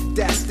attack.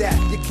 That's that,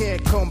 you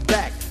can't come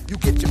back. You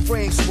get your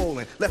brain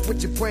swollen, left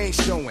with your brain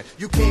showing.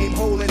 You came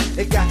holding,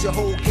 they got your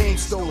whole game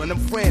stolen. Them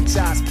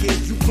franchise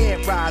kids, you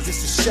can't rise,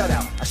 it's a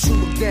shutout. I shoot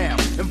them down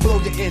and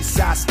blow your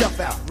inside stuff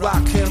out.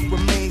 Rock him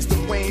remains the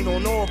rain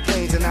on all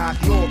planes, and I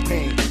ignore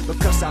pain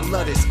because I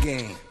love this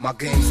game. My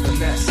game's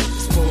finesse,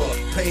 it's full of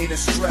pain and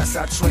stress.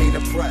 I train to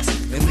press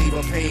and leave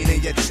a pain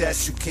in your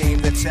chest. You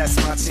came to test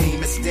my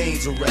team, it's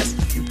dangerous.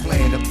 You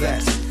playing the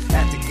best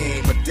at the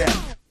game of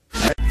death.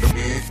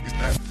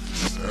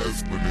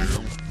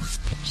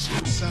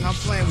 Son, I'm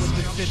playing with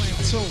the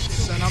 52.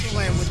 Son, I'm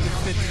playing with the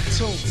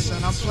 52.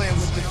 Son, I'm playing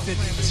with the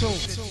 52.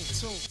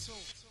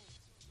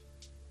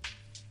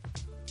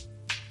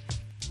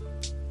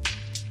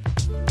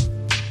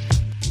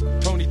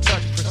 Tony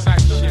Touch,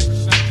 precise shit.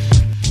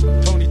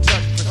 Tony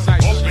Touch,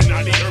 precise shit. Open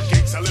on the earth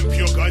gate selling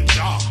pure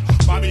ganja.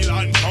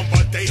 Babylon come,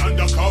 but they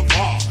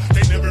undercover.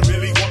 They never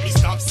really want me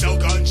stop sell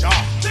ganja.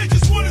 They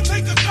just wanna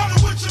take a cut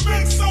of what you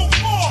make so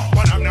far.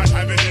 But I'm not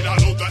having it, I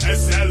load the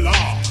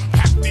SLR.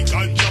 The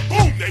ganja,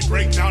 boom, they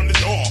break down the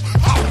door.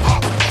 Hop,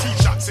 hop, 2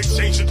 shots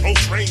exchanging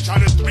close range.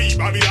 Out of 3,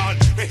 Babylon,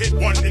 they hit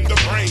 1 in the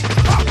brain.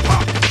 Hop,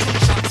 hop, 2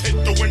 shots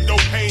hit the window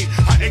pane.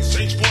 I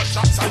exchange 4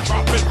 shots, I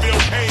drop and feel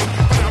pain.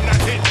 But I'm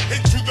not hit,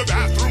 into the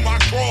bathroom I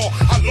crawl.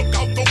 I look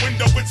out the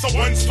window, it's a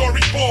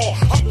 1-story fall.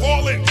 I'm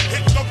falling,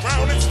 hit the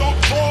ground and start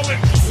crawling.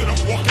 Sit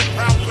up walking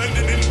proud,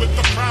 blending in with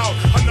the crowd.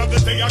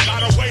 Another day I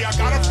got away, I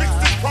gotta fix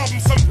this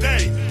problem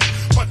someday.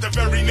 But the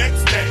very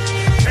next day,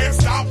 can't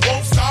stop,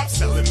 won't stop,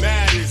 selling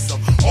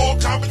madism. All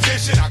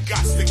competition, I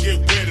got to get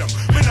with them.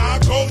 Man, I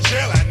go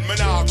jail and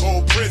man, I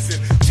go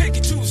prison. Take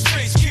it to a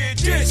space, kid,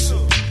 this.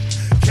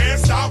 Can't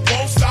stop,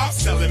 won't stop,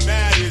 selling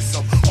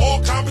madism.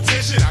 All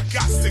competition, I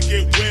got to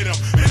get with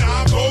them. Man,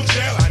 I go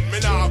jail and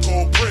man, I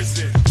go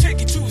prison. Take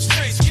it to a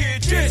space,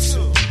 kid, this.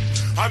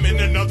 I'm in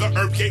another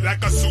herb cake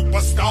like a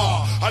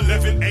superstar.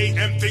 11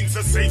 a.m. things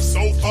are safe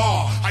so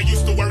far. I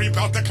used to worry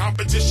about the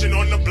competition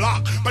on the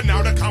block, but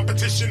now the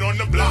competition on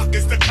the block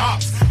is the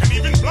cops. And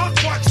even Block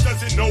Watch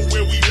doesn't know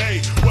where we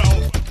lay.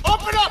 Well,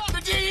 open up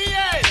the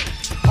DEA!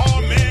 Oh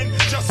man,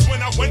 just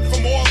when I went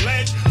for more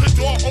lead, the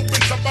door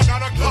opens up, I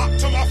got a Glock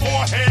to my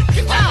forehead.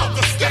 Get out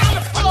the step.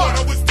 I thought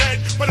I was dead,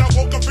 but I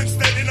woke up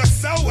instead in a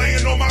cell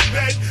laying on my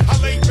bed. I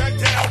laid back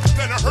down,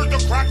 then I heard the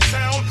crack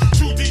sound.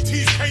 2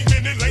 DTs came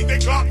in and laid their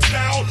Glocks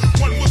down.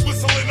 One was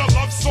whistling a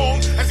love song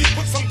as he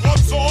put some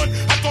gloves on.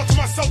 I thought to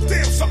myself,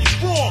 damn,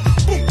 something's wrong.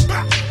 Boom,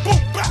 back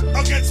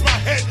against my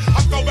head.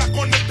 I fell back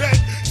on the bed,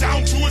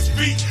 down to his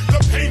feet. The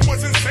pain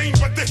was insane,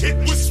 but the hit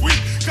was sweet.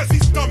 Cause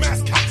these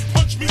dumbass cops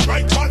punched me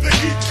right by the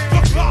heat.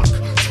 The block,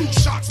 2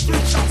 shots, 3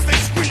 shots, they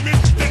screaming.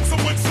 Then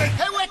someone said,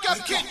 hey, wake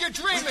up, kid, you're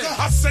dreaming.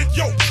 I said,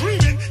 yo,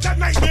 dreaming? That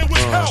nightmare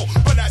was hell.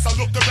 But as I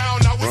looked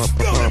around, I was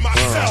still in my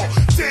cell.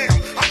 Damn,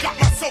 I got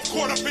myself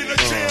caught up in a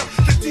jam.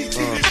 The DT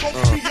that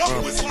woke me up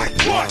was like,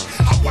 what?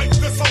 I wiped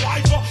the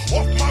saliva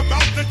off my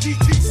mouth. The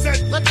DT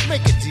said, let's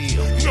make a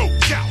deal. No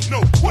doubt,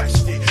 no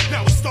question.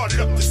 Now we started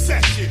up the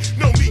session.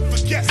 No need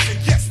for guessing.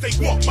 Yes, they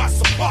want my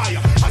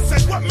supplier. I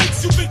said, what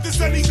makes you think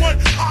there's anyone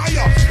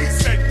higher? He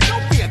said,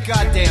 don't be a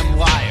goddamn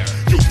liar.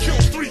 You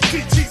killed 3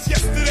 DTs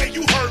yesterday,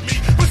 you heard me.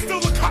 But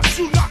still the cops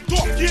you knocked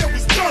off, yeah, it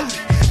was dirty.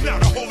 Now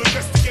the whole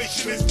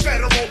investigation is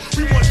federal.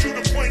 We want you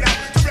to point out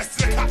the rest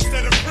of the cops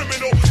that are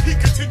criminal. He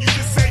continued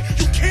to say,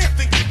 you can't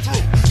think it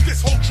through.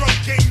 This whole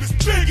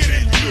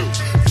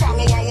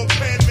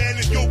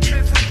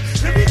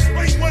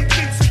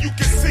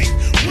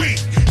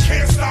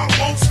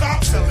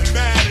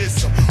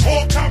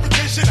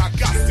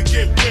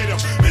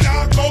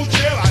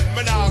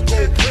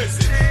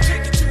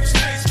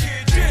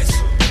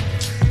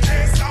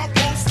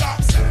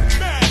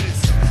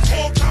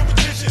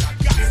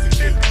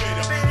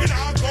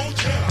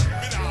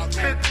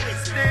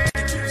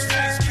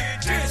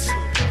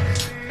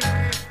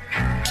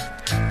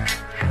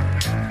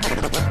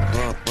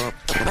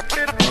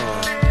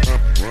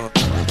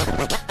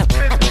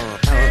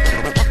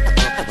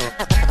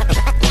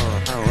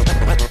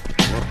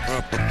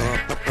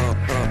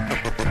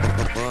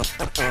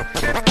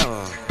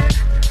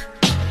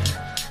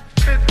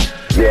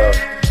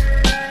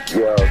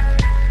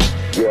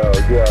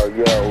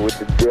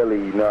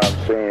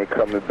man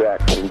coming back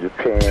from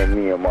Japan,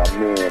 me and my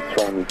man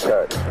Tony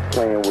Touch,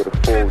 playing with a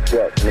full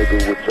deck,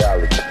 nigga, what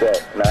y'all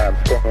expect, nah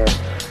I'm saying,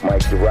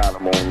 Mike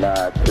Geronimo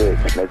 9-6,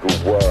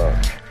 nigga,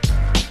 what?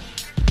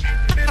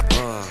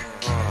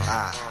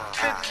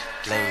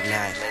 Late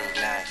night,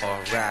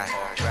 alright,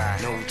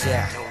 no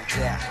doubt,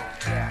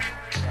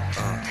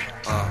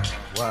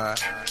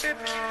 what?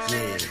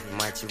 Yeah,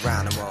 Mike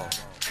Geronimo,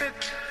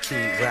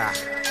 P-Rock,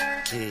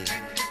 yeah,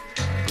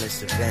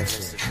 Mr.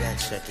 Benson,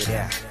 check it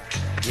out,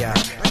 yeah,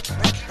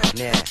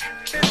 now.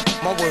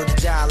 My word to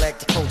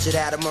dialect, the culture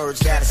that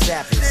emerged out of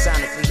savage,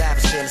 sonically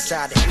lavishing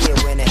inside the ear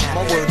when it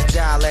happens. My word to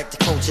dialect, the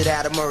culture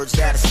that emerged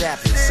out of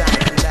savage,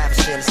 sonically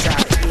lavishing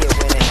inside the ear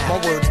when it happens.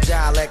 My word to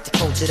dialect, the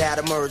culture that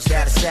emerged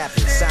out of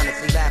savage,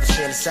 sonically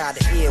lavishing inside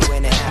the ear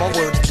when it happens. My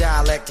word to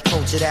dialect, the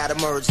culture that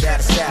emerged out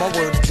of savage. My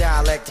word to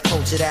dialect, the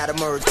culture that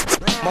emerged.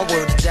 My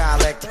word to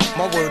dialect,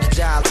 my word to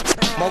dialect,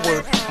 my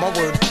word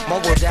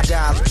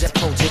dialect, the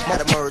culture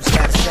that emerged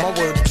out of savage. My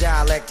word to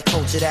dialect, the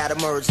culture that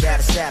emerged out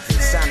of savage,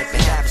 sonically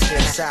lavishing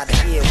inside the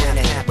ear when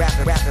it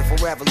happens. Rapping for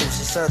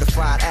revolution,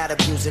 certified at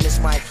abusing this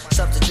mic.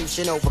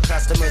 Substitution over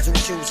customers who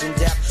choosing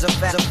depth. A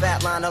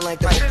fat line, a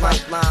length of a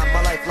pipeline.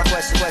 My lifeline,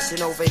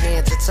 question over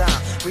hand to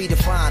time.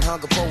 Redefine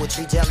hunger,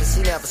 poetry,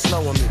 jealousy never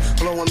slowing me.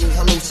 Blowing me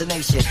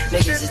hallucination.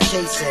 Niggas is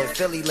chasing,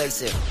 Philly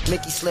lacing.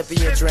 Mickey slipping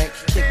your drink.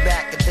 Kick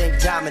back and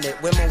think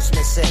dominant. We're most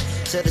missing.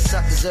 To the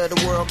suckers of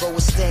the world go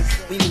extinct.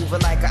 We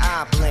moving like an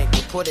eye blink.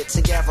 We put it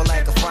together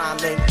like a fine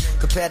link.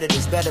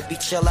 Competitors better be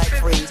chill like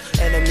freeze.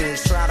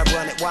 Enemies try to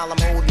run it while I'm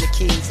holding the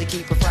keys to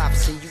keep a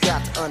prophecy. You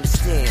got to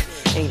understand,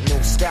 ain't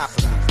no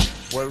stopping me.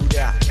 Word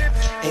out,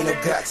 ain't no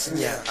guts in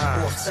ya.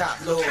 Off top,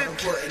 Lord, I'm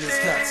putting these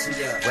cuts in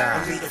ya.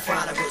 I'm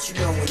redefining what you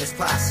know when it's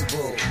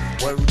possible.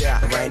 Word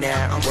out, right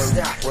now I'm gonna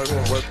stop. Word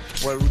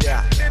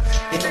out,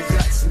 ain't no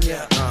guts in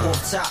ya.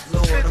 Off top,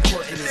 Lord, I'm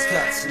putting these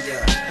cuts in ya.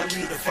 I'm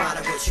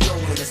redefining what you know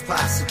when it's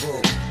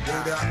possible.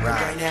 Word up,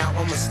 right now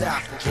I'm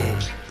unstoppable.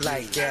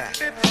 Like that.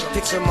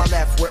 Picture my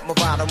left with my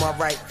bottom, my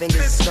right.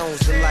 Fingers stones,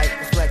 the light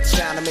reflect,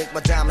 shine to make my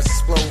diamonds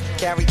explode.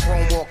 Carry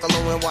chrome, walk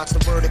alone and watch the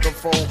verdict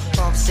unfold.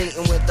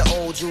 Conversating with the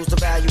old Jews, the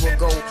value of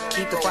gold.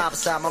 Keep the fire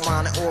beside my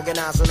mind and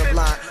organize on the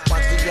blind.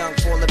 Watch the young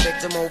fall a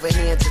victim over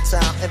here to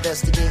time.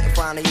 Investigate and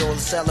find the old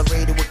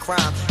accelerated with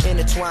crime.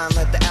 Intertwine,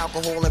 let the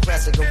alcohol and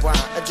pressing combine.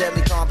 A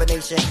deadly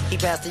combination. He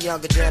passed the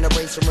younger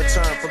generation,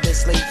 return from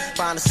this sleep.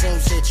 Find the same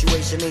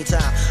situation,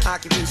 meantime.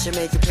 Occupation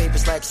making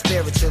papers like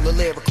spiritual or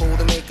lyrical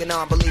to make an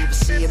unbeliever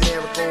see a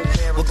miracle.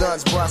 With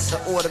guns bust, the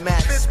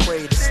automatic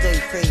spray to stay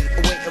paid.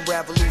 Awaiting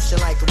revolution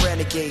like a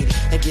renegade.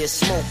 And get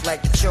smoked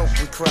like the choke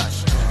we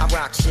crush. I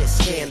rock shit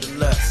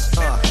scandalous.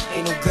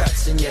 Ain't no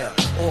guts in ya.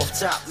 Off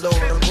top, Lord,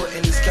 I'm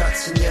putting these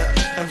cuts in ya.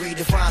 And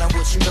redefining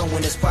what you know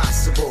when it's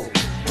possible.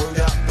 Word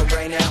up, but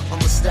right now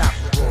I'm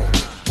unstoppable.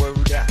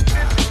 Word up,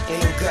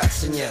 ain't no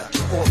guts in ya.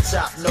 Off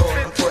top, Lord,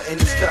 I'm putting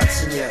these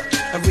cuts in ya.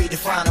 And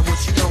redefining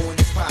what you know when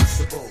it's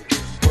possible.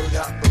 Word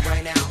up, but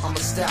right now I'm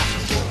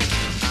unstoppable.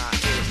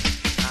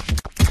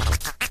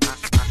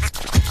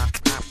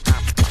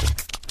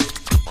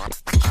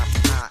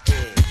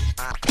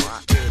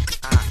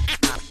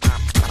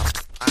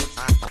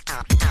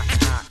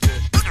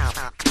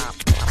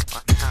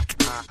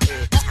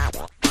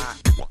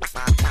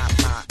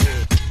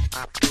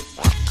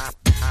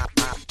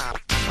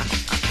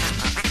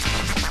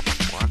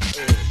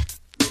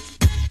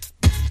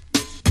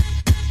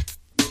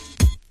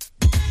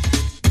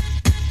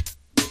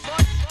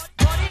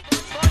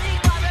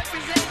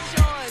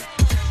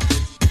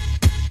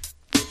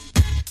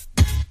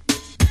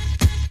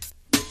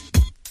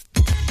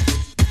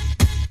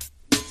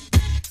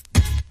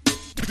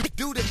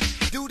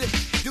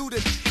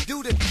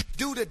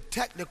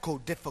 Technical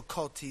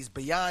difficulties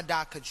beyond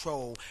our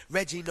control.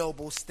 Reggie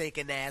Noble's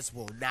stinking ass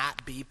will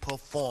not be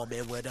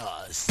performing with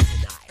us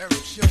tonight.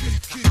 Keep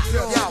it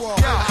on.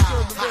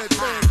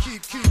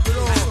 Keep it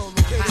on.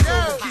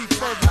 Keep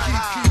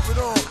it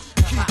on.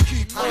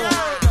 Keep on.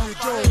 You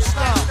don't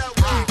stop.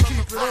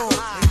 Keep it on.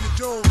 And you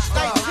don't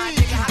stop.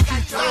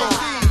 Keep it on.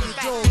 You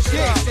don't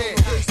stop.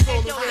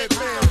 Solar Red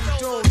Man, we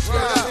don't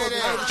stop.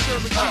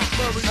 Sherman,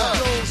 Murray, you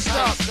don't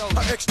stop.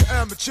 Extra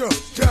amateur,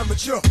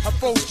 damager. I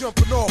foes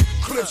jumping off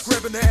cliffs,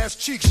 grabbing the ass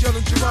cheeks,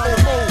 yelling Geronimo.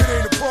 It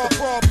ain't a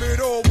problem at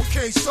all, we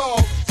can't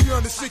solve.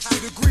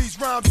 360 degrees,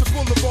 rhymes and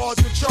boulevards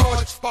in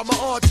charge. By my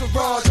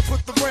entourage, I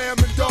put the ram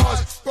in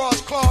dodge.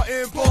 Bars claw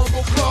in,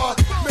 vulnerable claw.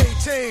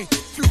 Maintain,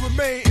 you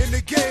remain in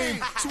the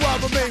game. So I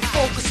remain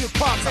focused and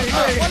pop ain't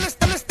Well,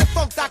 listen, the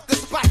funk doctor,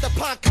 spot the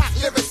Poncock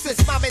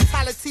lyricist. My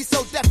mentality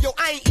so deaf, yo,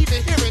 I ain't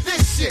even hearing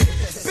this shit.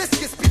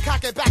 Biscuits be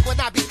cocking back when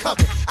I be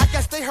coming. I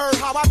guess they heard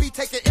how I be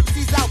taking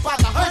MCs out by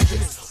the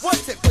hundreds. One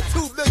tip for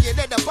 2 million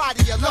in the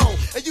body alone.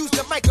 And use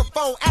the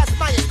microphone as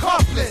my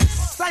accomplice.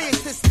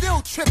 Scientists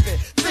still tripping,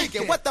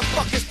 thinking, what the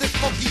fuck is this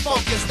funky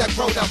fungus that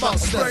grown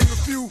amongst us? Bring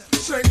a few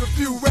Sing a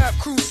few rap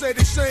crews say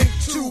they sing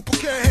too, but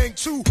can't hang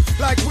too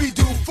like we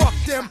do. Fuck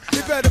them,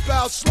 they better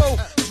bow slow.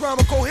 This rhyme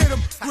go hit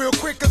them real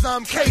quick cause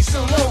I'm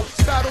casing low.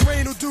 Battle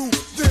Rain will do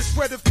this,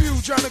 where the few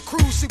trying to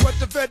cruise. See what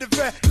the vet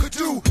could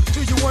do.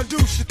 Till you undo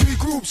shit, 3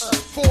 groups.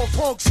 4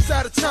 punks is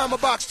at a time, a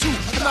box 2.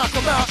 I knock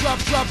them out,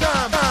 drop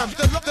dime.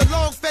 The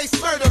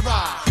long-faced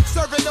murderer.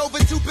 Serving over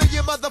 2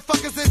 billion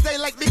motherfuckers a day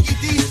like Mickey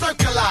D.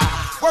 Circular.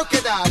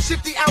 Working out,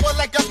 shift the hour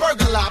like a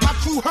burglar. My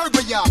crew heard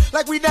of y'all,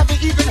 like we never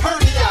even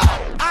heard of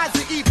y'all. Odds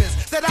and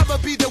evens, that I'ma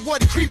be the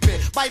one creeping.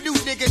 My new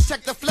niggas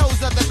check the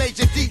flows of the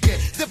Major Deacon.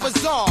 The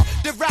Bazaar,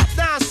 the rap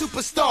 9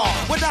 superstar.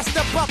 When I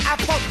step up, I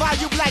pump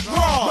volume like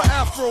raw. My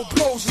afro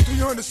blows at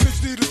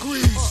 360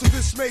 degrees, so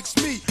this makes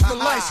me the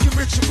light-skin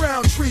Richard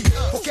Roundtree.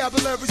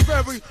 Vocabulary's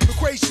very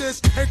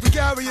loquacious and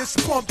gregarious.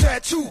 Pump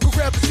that too, go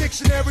grab a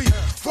dictionary.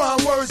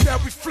 Find words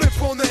that we flip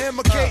on the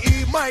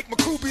M.A.K.E. mic. My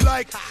crew be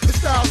like, the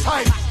style's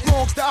hype.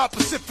 Wrong's the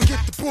opposite, forget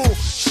the bull.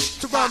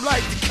 To rhyme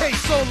like the K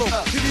solo,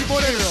 you need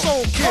more than a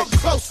soul kick. Come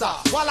closer,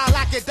 while I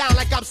lock it down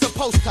like I'm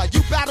supposed to.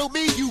 You battle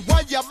me, you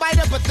won, you might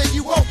have, but then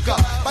you woke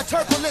up. My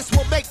turbulence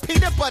will make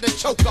peanut butter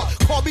choker.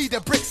 Call me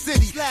the Brick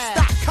City,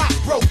 stock cop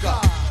broker.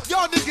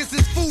 Y'all niggas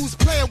is fools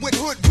playing with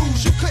hood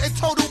rules. You couldn't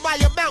total my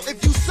amount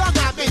if you sung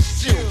I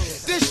missed you.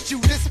 Dissed you,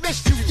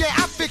 dismissed you, yeah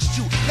I fixed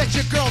you. Let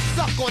your girl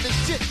suck on the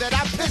shit that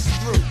I pissed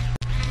through.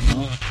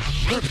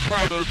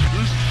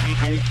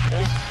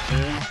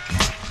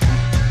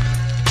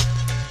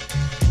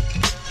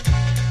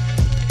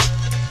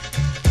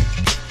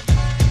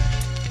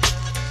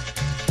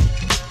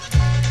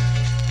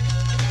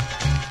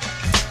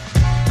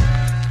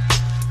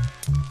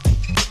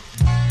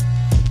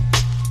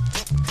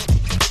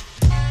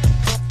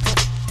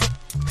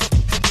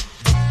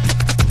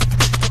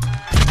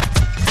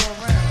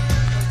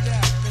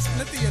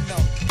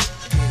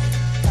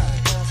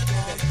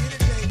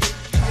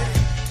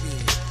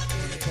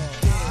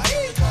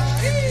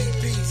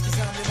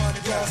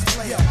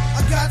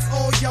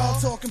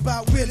 Talking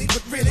about Willie,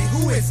 but really,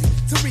 who is he?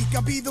 Tariq,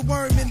 I'll be the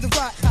worm in the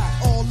rock.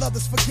 All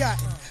others forgotten.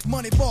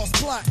 Money boss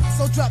plotting.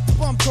 So drop the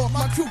bum talk.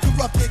 My crew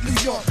corrupted New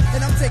York.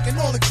 And I'm taking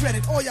all the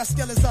credit. All y'all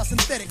skellers are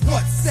synthetic.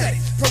 What said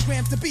it?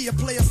 Programmed to be a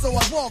player, so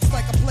I walks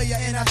like a player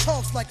and I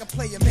talks like a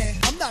player, man.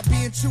 I'm not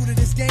being true to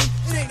this game.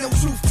 It ain't no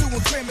truth to a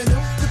criminal.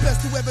 The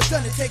best who ever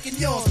done it, taking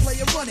yours.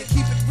 Player run it,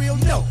 keep it real,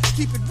 no.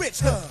 Keep it rich,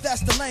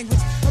 that's the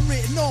language. I'm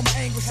written all my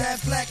anguish.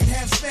 Half black and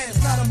half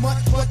Spanish. Not a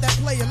much, but that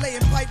player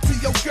laying pipe to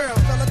your girl.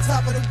 Fell on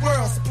top of the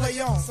world, so play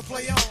on, so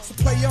play on, so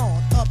play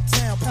on.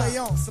 Uptown, play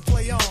on, so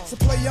play on, so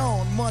play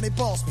on. Money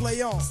boss,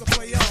 play on, so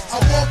play on. I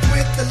walk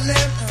with the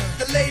limp,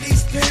 the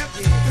ladies pimp.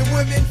 The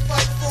women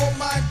fight for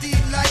my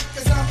delight,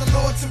 cause I'm the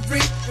Lord to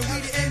reap, and we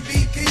the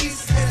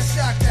MVPs. And I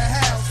shock the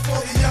house for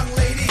the young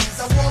ladies.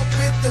 I walk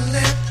with the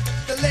limp,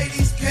 the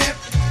ladies pimp.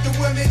 The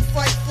women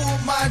fight for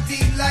my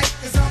delight,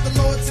 cause I'm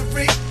the Lord to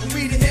reap, and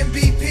we the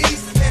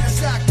MVPs. And I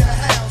shock the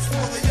house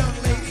for the young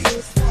ladies.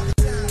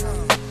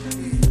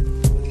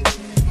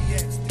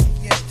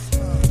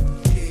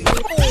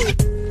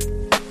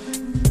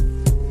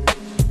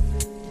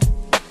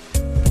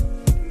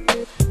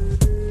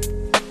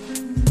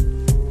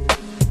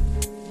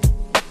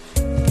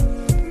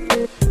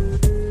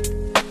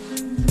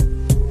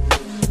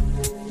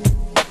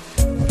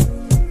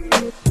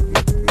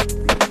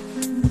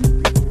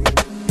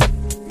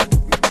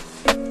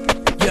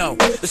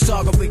 The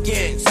saga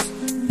begins.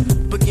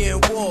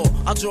 Begin war.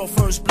 I'll draw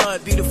first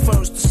blood, be the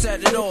first to set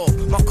it off.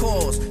 My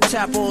cause,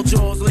 tap all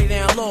jaws, lay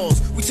down laws.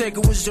 We take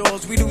it with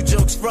yours, we do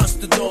jokes, rust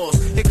the doors.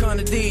 Here come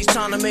the D's,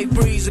 trying to make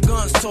breeze, the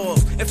guns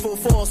toss. In full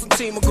force, the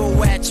team will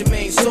go at your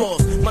main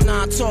source. My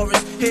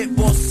non-Taurus, hit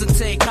bosses and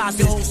take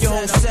hostage. Your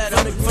whole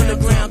setup, from the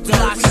ground to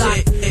lock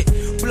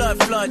shit.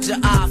 Blood flood your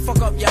eye,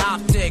 fuck up your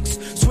optics.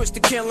 Switch to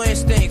kill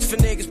instincts for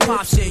niggas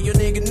pop shit. Your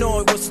nigga know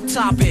it was the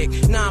topic.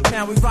 9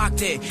 pound, we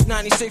rocked it.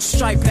 96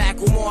 strike back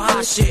with more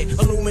hot shit.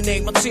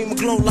 Illuminate, my team will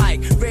glow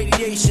like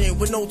radiation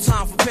with no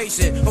time for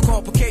patient or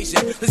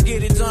complication. Let's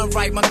get it done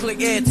right, my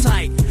click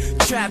airtight.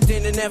 Trapped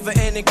in a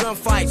never-ending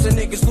gunfights, and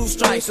niggas lose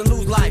strikes and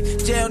lose life.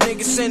 Jail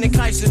niggas sending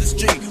kites to the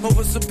street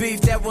over some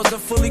beef that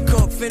wasn't fully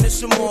cooked. Finish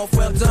them off,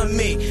 well done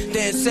me.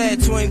 Then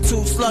said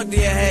 22 slug to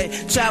your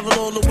head. Travel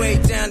all the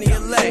way down to your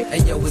leg.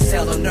 And yo, it's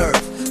hell on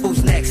earth.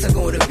 Who's next are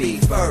gonna be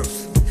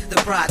first? The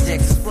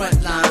project's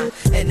front line,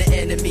 and the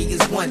enemy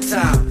is one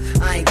time.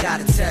 I ain't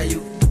gotta tell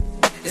you,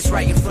 it's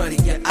right in front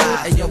of your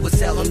eye. And yo, it's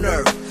hell on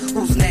earth.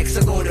 Who's next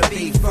are gonna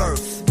be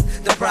first?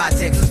 The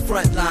project is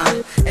front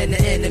line, and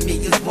the enemy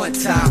is one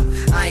time.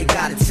 I ain't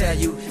gotta tell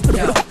you,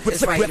 yo,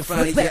 it's right in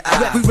front of your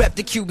eye. We rep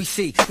the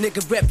QBC,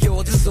 nigga rep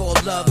yours, it's all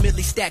love.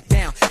 Millie stacked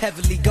down,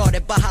 heavily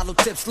guarded by hollow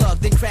tip slugs.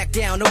 Then crack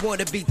down, I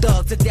wanna be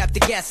thugs, adapt the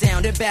gas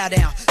sound and bow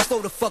down.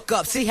 Slow the fuck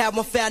up, see how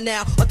I'm found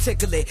now?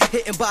 Articulate,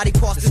 hitting body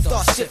parts and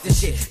start shifting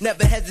shit.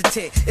 Never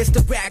hesitate, it's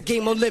the rap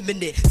game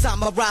unlimited. Sign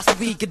my roster,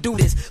 we can do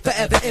this,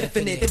 forever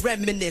infinite. And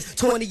reminisce,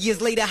 20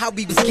 years later, how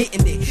we was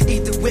getting it.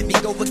 Either with me,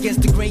 go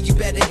against the grain, you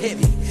better hit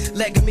me.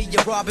 Legging me,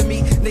 you're robbing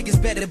me,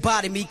 niggas better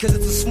body me, cause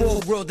it's a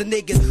small world, the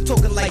niggas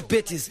talking like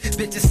bitches.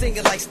 Bitches Bitches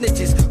singing like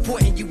snitches,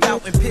 pointing you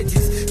out in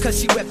pitches. Cause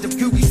she repped the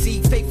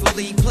QBC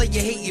faithfully. Playin'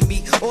 hating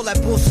me, all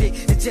that bullshit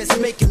is just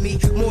making me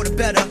more the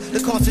better. The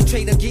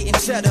concentrate on getting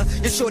cheddar.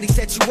 Your shorty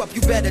set you up,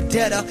 you better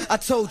dead her. I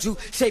told you,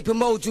 shape and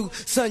mold you,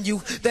 son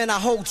you, then I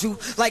hold you.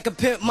 Like a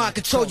pimp, mind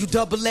control you,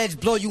 double edge,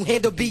 blow you,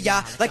 handle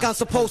B.I. like I'm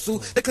supposed to.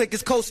 The click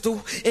is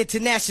coastal,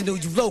 international,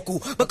 you local.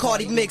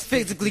 Bacardi mix,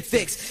 physically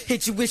fixed.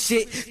 Hit you with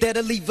shit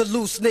that'll leave a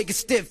loose nigga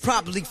stiff,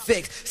 probably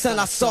fixed. Son,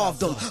 I solved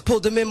them,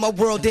 pulled them in my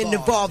world and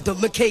involved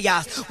them in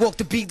chaos. Walk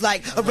the beat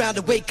like around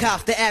the wake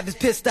cops, the average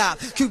pissed off.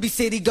 QB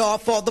City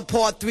Godfather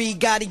Part 3,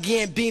 Gotti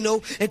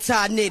Gambino and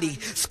Ty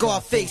Nitty.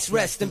 Scarface,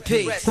 rest in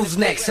peace. Who's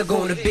next are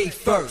gonna be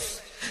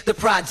first? The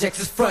projects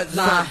is front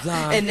line,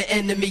 and the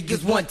enemy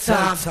is one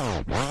time.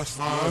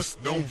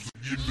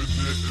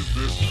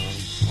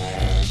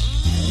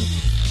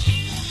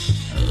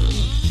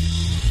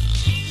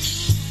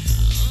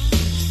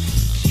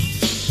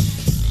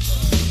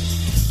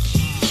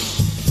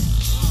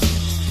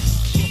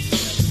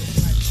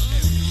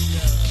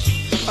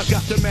 I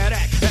got the mad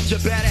act, that's your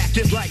bad act,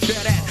 just like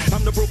that act.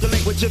 I'm the broken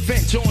language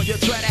event on your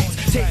dread act.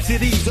 Takes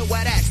it easy,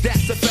 white axe,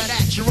 that's a fat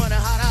act. You run a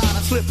hot out,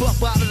 I slip up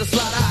out of the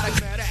slot out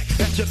of mad act.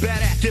 That's your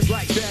bad act, just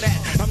like that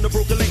act. I'm the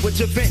broken language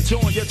event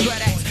on your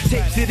dread act.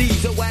 Takes it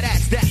easy, white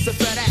axe, that's a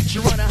fat act.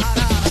 You run a hot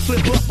out, I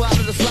slip up out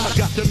of the slot. I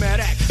got the mad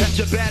act, that's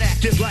your bad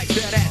act, just like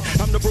that act.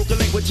 I'm the broken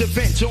language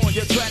event on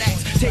your dread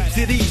act. Takes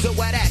it easy,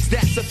 white axe,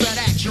 that's a fat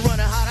act. You run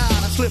a hot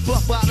out, I slip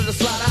up out of the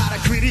slot out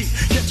of greedy.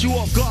 Get you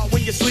off guard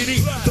when you're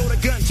sleepy. Throw the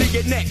gun to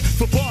your neck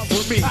for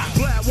barbering.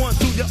 Glad one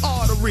through your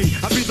artery.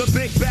 I be the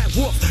big bad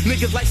wolf.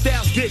 Niggas like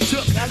Styles get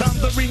took. I'm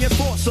the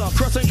reinforcer.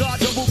 Crossing guard,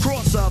 double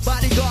crosser.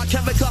 Bodyguard,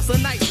 Kevin Custer,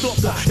 night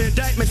stalker.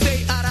 Indictment,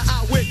 stay out of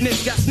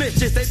eyewitness. Got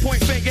snitches. They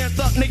point finger and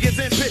thug niggas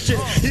in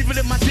pictures. Even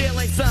if my deal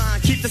ain't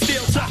signed, keep the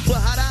steel tough for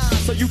hot on.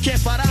 So you can't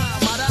fight on,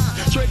 my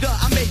on. Trigger,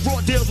 I make raw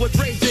deals with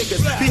grave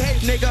diggers.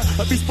 Behave, nigga.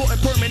 I be sporting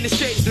permanent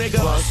shades,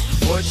 nigga. Bust,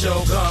 put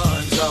your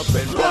guns up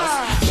and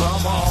bust.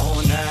 Come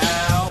on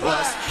now,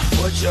 bust.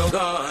 Put your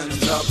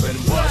guns up and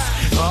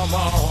bust. Come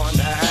on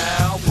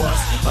now,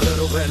 bust. A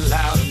little bit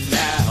louder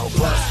now,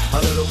 bust. A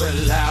little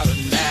bit louder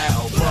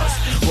now, bust.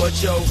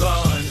 Put your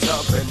guns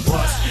up and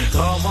bust.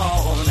 Come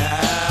on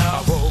now.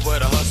 I roll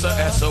with a hustler,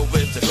 SO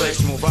with the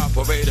place. Move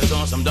operators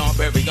on some Don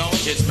Perry gone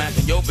shit.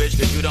 Smacking your bitch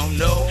cause you don't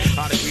know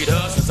how to treat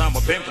her. Since I'm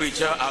a pimp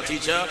preacher, I'll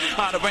teach her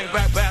how to bring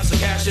back bastard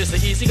cash. It's the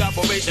easy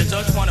operation.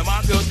 Touch one of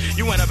my pills,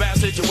 you in a bad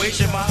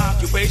situation. My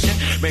occupation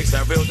makes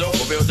that real dope.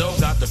 For real dope,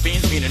 got the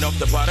fiends feeding up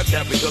the product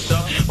that we cooked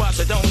up. Watch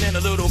it down in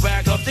a little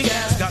bag up the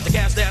gas. Got the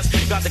gas that's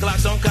got the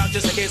Glocks on cock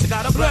just in case I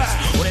got a blast.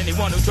 With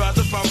anyone who tries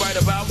to front right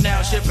about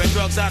now, shipping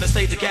drugs out of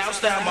state to cow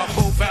style. My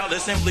profile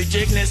is simply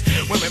jigness.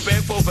 Women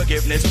beg for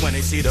forgiveness when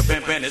they see the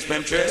pimp and his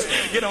pimp tricks.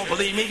 You don't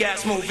believe me?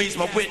 Gas movies,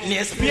 my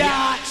witness.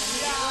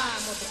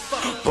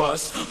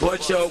 Bust,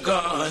 put your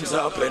guns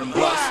up and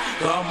bust.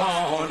 Come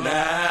on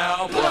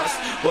now, bust.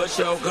 Put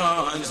your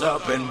guns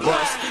up and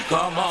bust.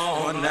 Come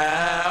on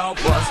now,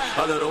 bust.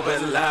 A little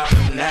bit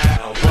louder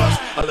now,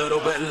 bust. A little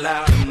bit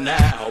louder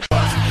now,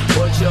 bust.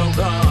 Put your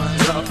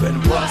guns up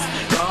and bust.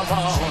 Come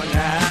on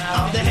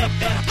now.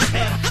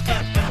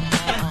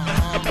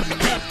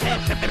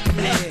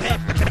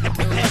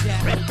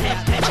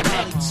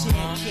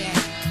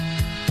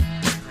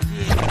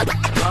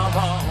 Come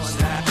on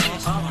now.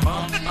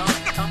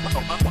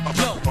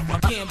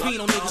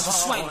 Gambino niggas who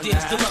swipe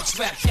this, deluxe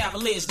rap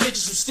cavaliers,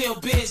 bitches who still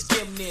biz,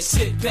 give them this.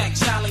 Sit back,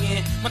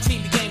 jollying. My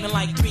team be gaming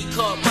like 3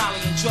 cub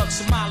volleying,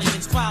 drugs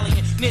Somalians,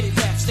 volleying, knitted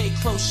rap, stay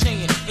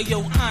crocheting.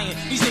 Ayo, iron,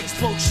 these niggas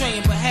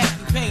portraying, but half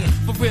be paying.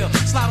 For real,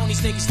 slide on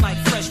these niggas like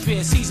fresh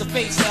beer. Caesar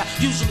face out,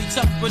 usually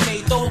tough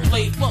grenade, throw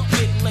play, fuck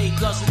getting laid,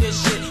 guzzle this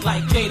shit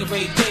like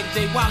Gatorade.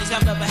 Day-to-day Wallies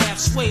have never half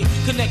swayed,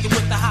 connected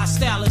with the high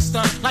stylist,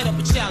 light up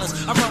a chalice.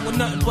 I run with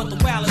nothing but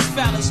the wildest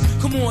phallus.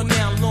 Come on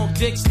now, long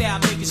dick style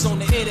niggas on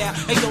the hit out.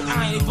 Ayo,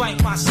 I ain't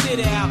bite my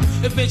shit out.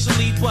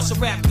 Eventually bust a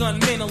rap gun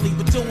mentally,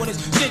 but doing this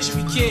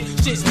century, kid,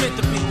 shit's meant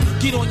to be.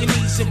 Get on your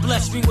knees and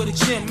bless me with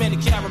a gym in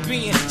the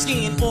Caribbean.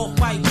 Skiing off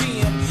white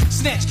BM.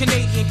 Snatch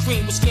Canadian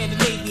cream with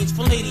Scandinavians,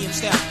 Palladium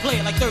style. Play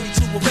it like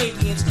 32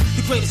 Arabians.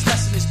 The greatest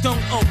lesson is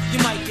don't owe. You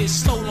might get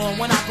slow on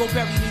when I go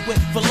bury me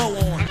with below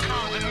on.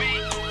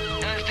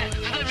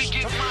 Let me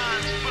get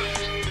mine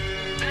first.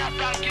 Then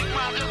after I get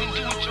mine, let me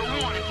do what you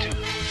wanted to.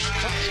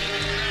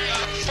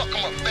 Fuck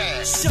 'em up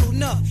fast. Show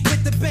enough,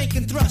 hit the bank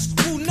and thrust.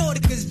 Who know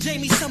it? Cause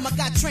Jamie Summer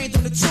got trained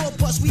on the tour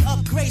bus. We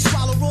upgrade,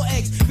 swallow raw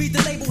eggs. Read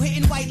the label,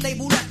 hitting white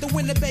label. Left the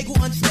Winnebago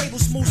unstable,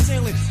 smooth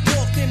sailing.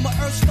 Walked in, my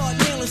earth start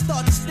nailing,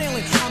 started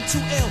stealing. I'm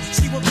too ill,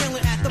 she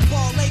revealing at the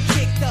ball. Late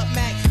kicked up,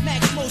 Max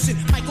motion.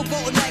 Michael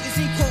Bolton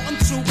magazine quote, I'm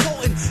too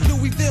potent.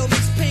 Louisville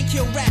makes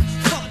painkiller rap.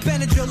 Fuck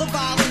Benadryl, a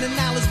violin and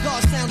knowledge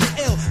guard sounding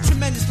ill.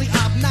 Tremendously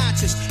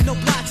obnoxious, no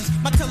blotches.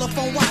 My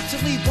telephone watch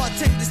and leave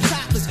bartenders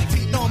topless.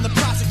 Beating on the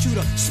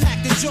prosecutor,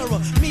 smack the juror.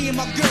 Me and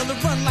my girl to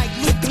run like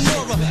Luke and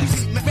Laura.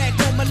 Rag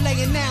on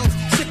Malayan nouns,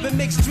 sipping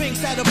mixed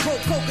drinks out of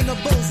broke coconut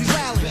bowls. We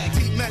rallying.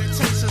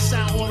 Meditation,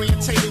 sound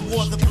orientated,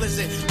 war the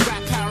blizzard.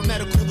 Rap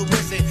paramedical, the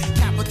wizard.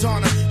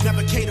 Capadonna,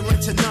 never catering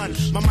to none.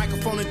 My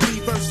microphone in 3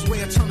 verses,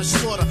 way I turn to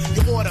slaughter.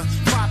 Your order,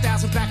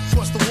 5,000 back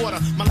across the water.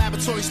 My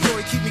laboratory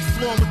story keep me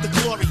flowing with the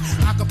glory.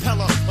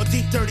 Acapella or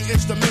deep dirty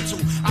instrumental.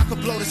 I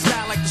could blow the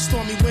style like the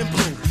stormy wind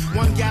blew.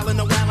 1 gallon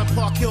of Allen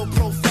Park Hill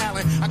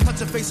profiling. I cut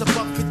your face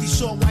above 50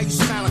 short while you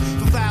smiling.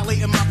 For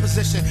violating my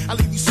position, I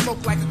leave you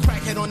smoke like a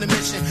crackhead on a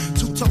mission.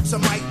 2 totes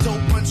of mic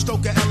dope, 1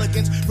 stroke of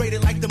elegance.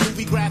 Rated like the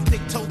movie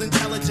graphic, told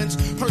intelligence.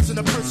 Person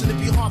to person,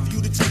 it'd be hard for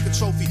you to take a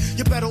trophy.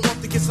 You're better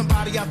off to get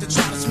somebody out to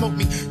try to smoke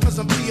me. Cause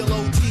I'm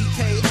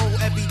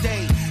PLOTKO every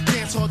day.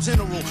 Dancehall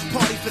general,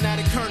 party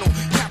fanatic colonel.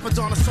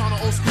 Capadonna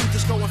sauna, old school,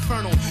 just go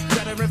infernal.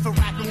 Veteran for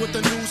rapping with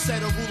a new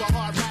set of ruler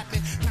hard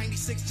rapping.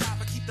 96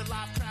 chopper, keep the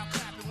live crowd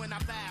clapping when I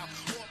bow.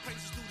 All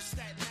praises due to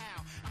stat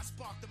now. I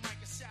spark the mic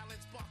and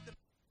challenge, spark the...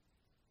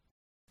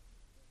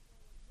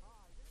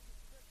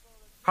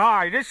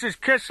 Hi, this is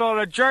Kiss of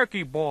the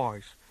Jerky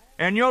Boys,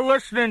 and you're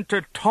listening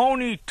to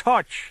Tony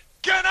Touch.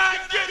 Can I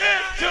get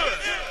into it?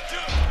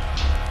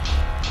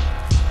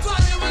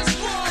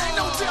 Ain't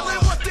no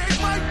telling what they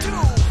might do.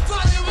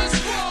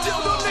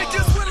 Tell them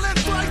niggas will let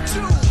fight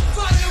you.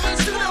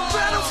 To the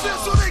battlefield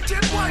so they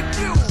can wipe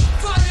you.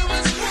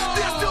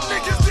 There's still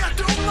niggas that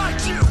don't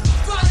like you.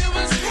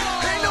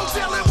 Ain't no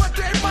telling what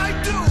they might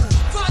do.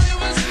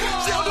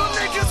 Tell them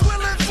niggas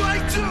will let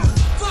fight you.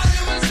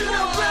 To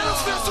the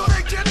battlefield so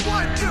they can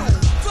wipe you.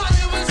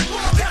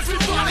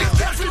 Everybody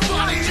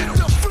hit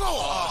the floor.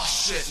 Oh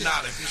shit,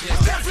 not again.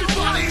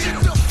 Everybody hit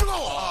the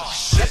floor. Oh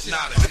shit,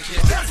 not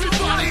again.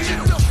 Everybody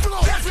hit the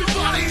floor.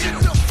 Everybody hit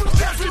the floor.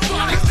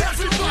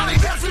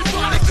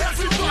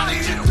 Everybody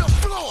hit the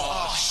floor.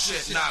 Oh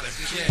shit, not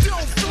again.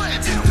 Don't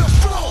flinch, hit the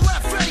floor.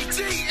 FAT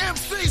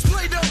MCs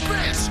play the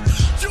bench.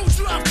 You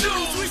drop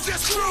dudes, we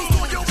just cruise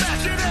on your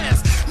maggot ass.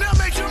 Now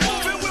make your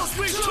move and we'll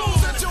speak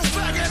tools at your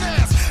faggot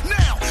ass.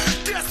 Now,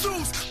 guess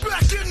who's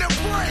back in the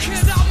place?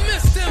 Cause I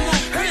missed them on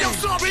Hey, I'm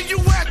sorry you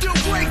had to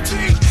wait, T.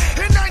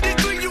 In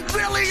 93, you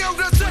barely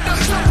owned us at the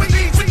show. We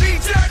need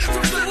that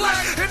from the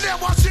left. And now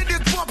our shit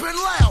is bumping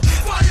loud.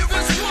 Fire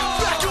is strong.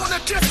 Back on the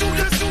kiss, you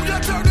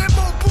turning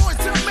more boys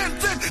to men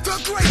than the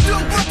great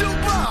Dubai.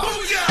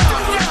 Booyah!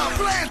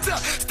 Planta,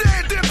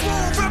 standing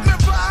boom.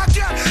 Remember, I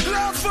got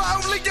love for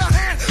only a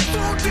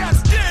handful.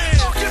 That's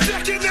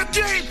architect in the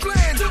game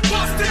plan to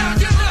bust down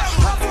your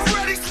love. I've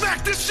already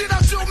smacked this shit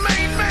out your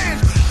main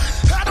man.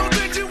 I don't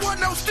think you want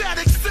no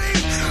static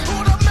scene.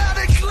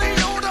 Automatic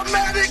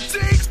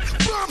things,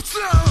 bumps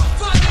up.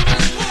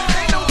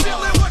 Ain't no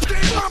telling what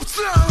they bumps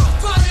up.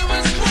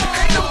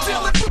 Ain't no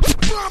telling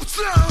bumps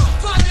up.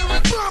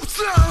 Bumps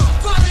up.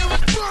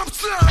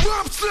 Bumps up.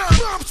 Bumps up.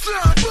 Bumps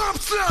up.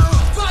 Bumps up.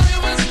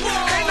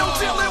 Ain't no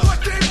telling what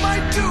they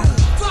might do.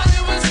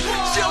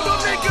 Show them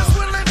niggas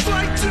will let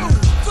fight you.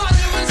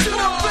 To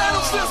the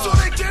battlefield so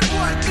they can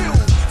wipe you.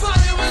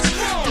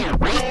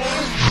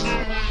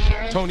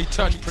 Tony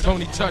Touch,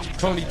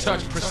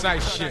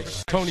 precise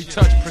shit. Tony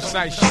Touch,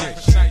 precise shit.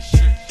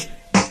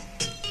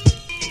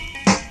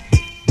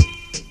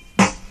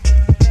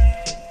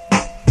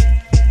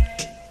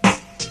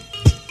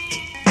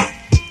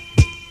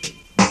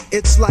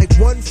 It's like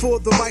 1 for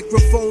the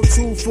microphone,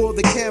 2 for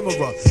the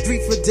camera, 3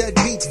 for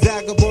deadbeats,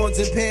 vagabonds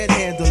and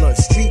panhandlers,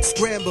 street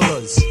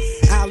scramblers,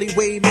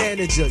 alleyway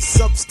managers,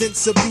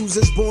 substance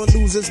abusers, born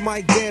losers,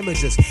 mic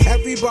damagers.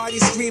 Everybody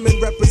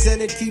screaming,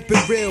 represented, keep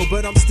it real,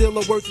 but I'm still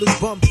a worthless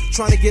bum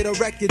trying to get a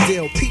record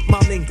deal. Peep my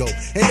lingo,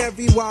 and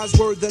every wise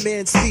word the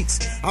man speaks.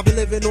 I've been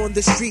living on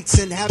the streets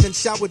and haven't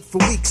showered for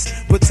weeks,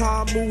 but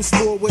time moves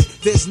forward,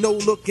 there's no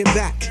looking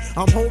back.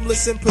 I'm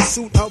homeless in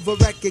pursuit of a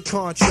record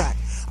contract.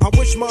 I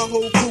wish my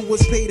whole crew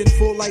was paid in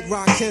full like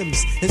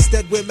Rakim's.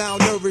 Instead we're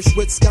malnourished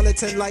with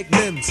skeleton-like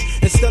limbs.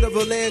 Instead of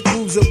a Land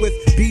Cruiser with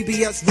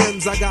BBS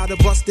rims, I got a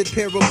busted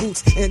pair of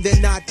boots and they're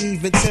not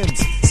even Timbs.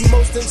 See,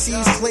 most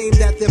MCs claim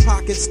that their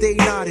pockets stay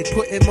knotted,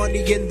 putting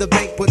money in the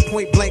bank, but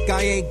point blank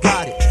I ain't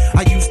got it.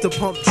 I used to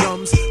pump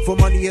drums for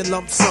money in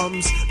lump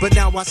sums, but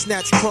now I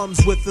snatch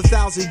crumbs with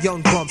 1,000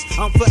 young bums.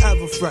 I'm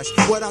forever fresh,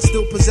 what I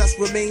still possess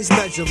remains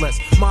measureless.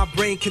 My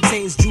brain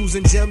contains jewels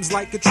and gems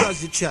like a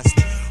treasure chest.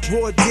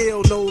 Raw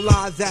deal, no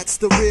lie, that's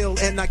the real.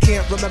 And I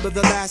can't remember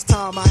the last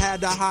time I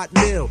had a hot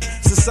meal.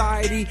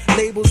 Society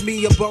labels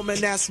me a bum and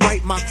that's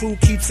right, my crew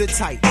keeps it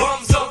tight.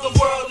 Bums of the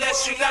world,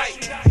 let's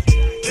unite.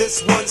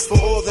 This one's for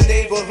all the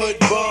neighborhood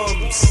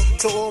bums,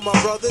 to all my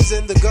brothers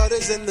in the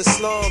gutters and the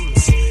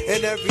slums,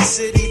 in every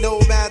city, no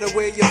matter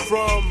where you're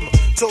from.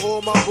 To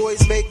all my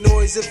boys, make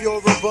noise if you're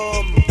a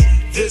bum.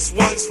 This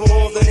one's for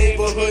all the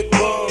neighborhood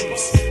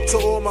bums, to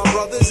all my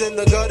brothers in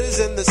the gutters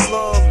and the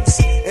slums,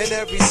 in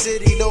every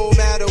city, no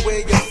matter where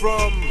you're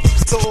from.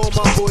 To all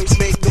my boys,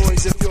 make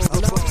noise if you're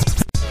a bum.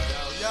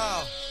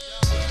 Yo,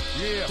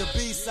 yeah. The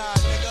B-side,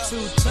 nigga. 2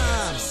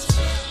 times.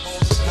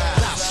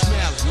 Stop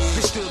smelling.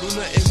 Bitch still do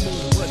nothing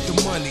more but the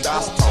money.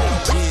 That's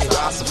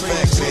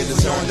effects,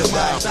 niggas on the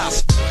dial.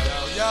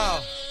 Yo,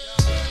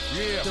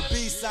 yeah. The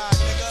B-side,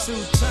 nigga. 2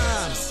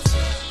 times.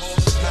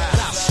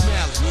 Stop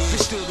smelling.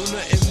 Bitch still do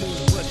nothing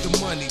more but the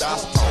money.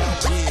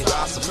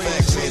 That's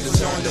effects here to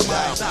turn the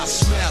dial. I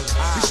smell it.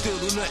 We still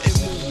do nothing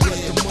move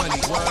with the money.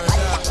 Word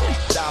up.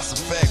 Das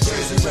effects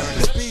here to turn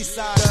the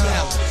B-side.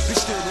 Smell it. We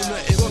still do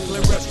nothing.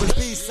 Brooklyn rep the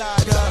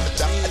B-side.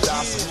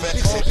 Das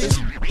effects here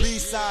to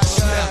B-side.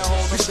 Smell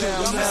it. We still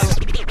do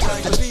nothing.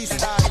 The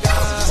B-side.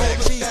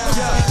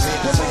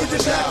 We're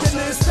back in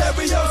the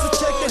stereo, so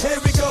check it, here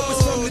we go, it's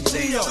from the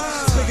Geo.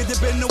 Figured it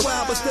been a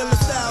while, but still a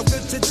style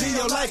good to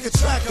Geo like a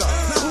tracker.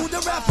 Now who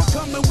the rapper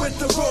coming with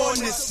the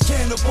rawness?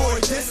 Can't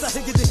avoid this, I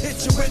hit to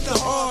hit you with the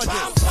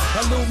hardest.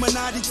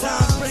 Illuminati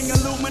times, bring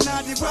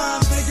Illuminati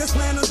rhymes. Niggas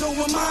plan on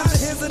doing mine, but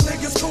here's a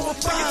niggas who are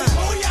fine.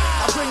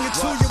 I bring it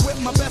to you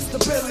with my best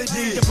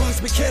ability. Your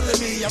punks be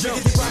killing me, I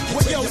riggedy rock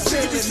with yo,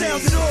 riggedy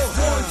sound it all.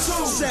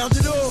 1, 2, sound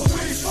it all.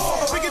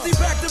 Riggedy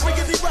back to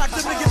riggedy rock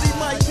the riggedy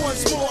mic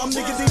once more. I'm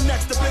niggity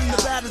next up in the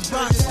batter's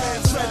box.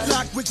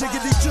 Dreadlock with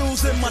jiggity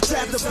jewels in my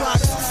tather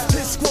box.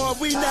 This squad,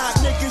 we knock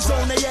niggas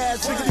on their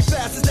ass. Riggedy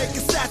fast as they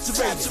can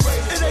saturate.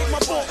 It ain't my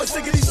fault, a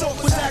siggity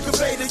salt was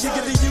aggravated.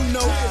 Yiggity you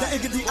know, the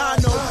iggity I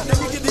know. Now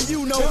yiggity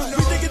you know,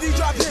 we diggity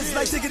drop hits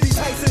like diggity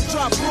Tyson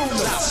drop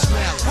rumors. I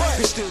smell it.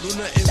 We still do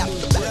nothing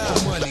move with the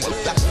money.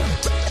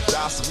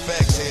 Das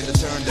effects here to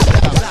turn the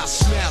dial. I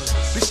smell it.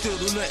 We still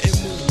do nothing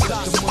move with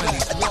the money.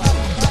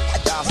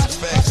 Das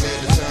effects here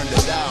to turn the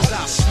dial.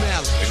 I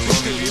smell it. We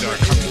still do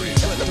nothing move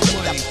with the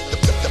money.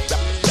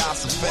 Das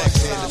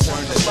effects here to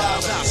turn the dial.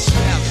 I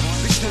smell it.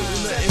 We still do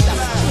nothing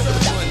move with the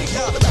money.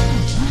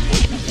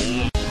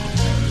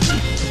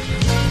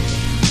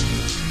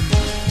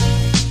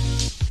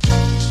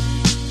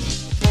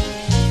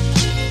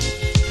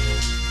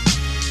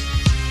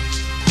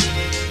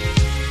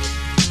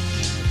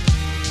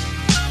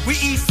 We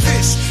eat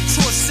fish,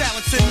 toss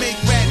salads and make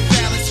rat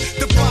ballads.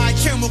 The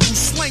biochemical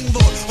slang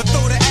lord, or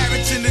throw the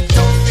arrows in the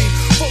dolphin.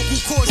 Vocal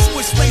cords,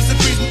 switch laser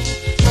beams.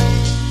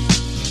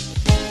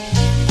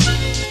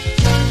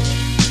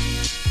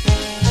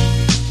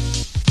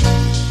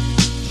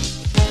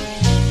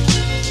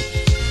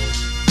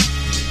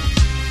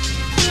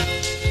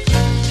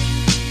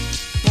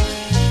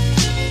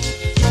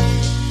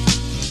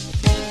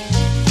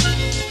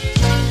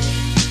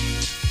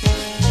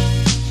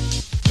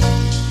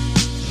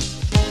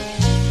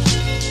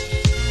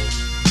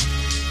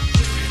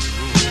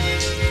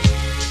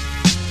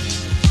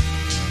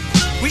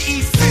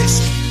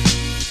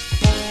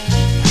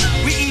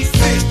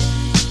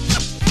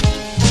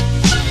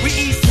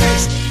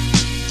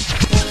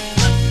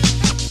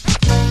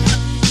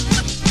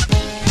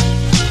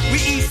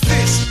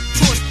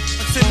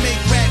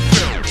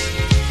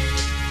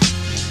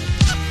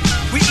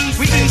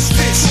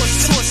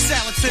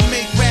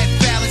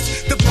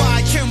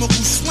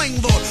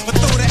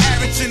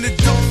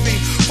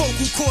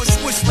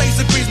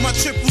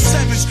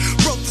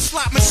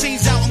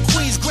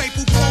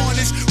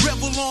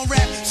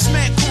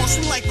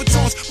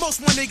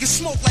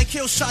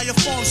 Shire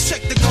phones,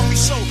 check the gummy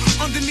show.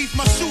 Underneath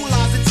my shoe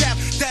lies a tap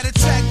that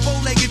attack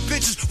bow-legged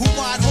bitches who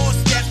ride horse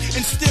death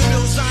and still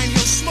those I ain't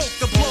no smoke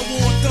to blow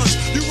on guns.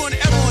 You run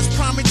errands,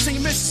 primary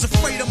team misses,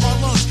 afraid of my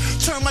lungs.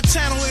 Turn my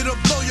channel, it'll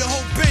blow your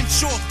whole bench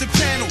off the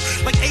panel.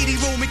 Like 80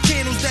 Roman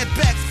candles that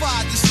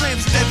backfire, the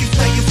slams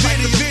everything is like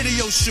a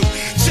video shoot.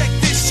 Check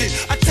this shit,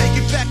 I take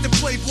it back to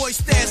Playboy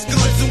stats,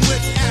 guns and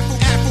whips,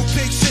 Afro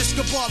pigs, fish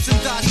kebabs and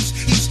dodgies.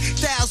 Each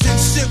thousand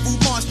civil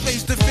Mars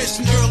pays the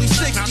fish in early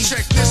 60s. Now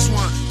check this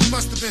one.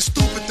 Must have been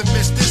stupid to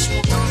miss this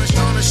one.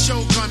 On a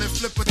showgun and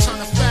flip a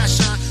ton of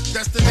fashion.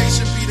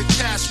 Destination be the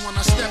cash one.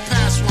 I step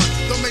past one.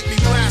 Don't make me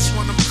blast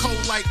one. I'm cold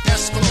like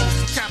Esco.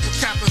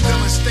 Kappa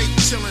villain, stay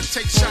chillin'.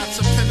 Take shots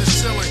of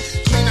penicillin.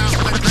 Clean out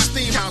like the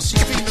steam house. You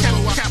feed the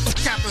go out.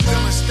 Kappa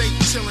villain, stay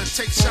chillin'.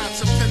 Take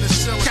shots of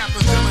penicillin. Kappa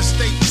villain,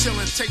 stay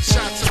chillin'. Take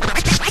shots of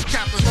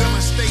Kappa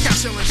villain, stay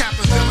chillin'.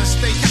 Kappa villain,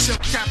 stay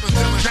chillin'. Kappa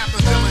villain, Kappa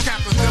villain,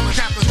 Kappa villain,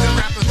 Kappa villain,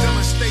 Kappa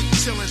villain, stay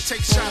chillin'.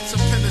 Take shots of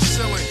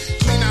penicillin.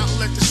 Clean out and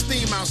let the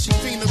steam out. She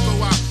finna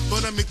go out,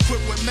 but I'm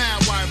equipped with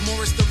mad wire.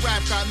 Morris the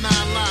rap got 9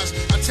 lives.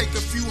 I take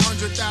a few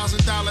 $100,000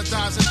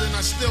 dives and then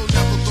I still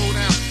never go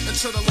down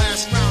until the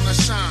last round I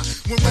shine.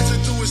 When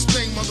Richard do his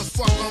thing,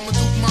 motherfucker, I'ma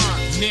do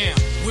mine. Now,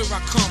 where I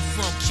come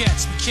from,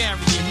 cats be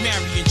carrying,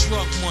 marrying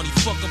drug money.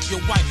 Fuck up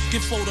your wife,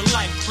 get for the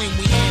life cream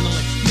we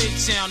handling.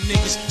 Midtown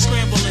niggas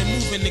scrambling,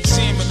 moving,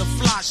 examine the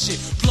fly shit.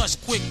 Plus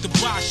quick to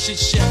buy shit,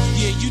 chef.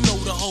 Yeah, you know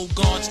the whole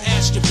guards,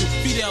 Astro,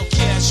 Fidel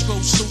Castro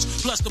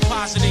suits. Plus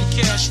depositing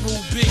cash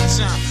rule big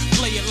time.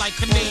 Play it like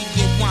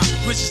Canadian wine.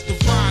 Rich is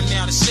divine,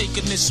 now the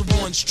sacredness of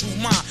one's true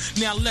mind.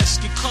 Now let's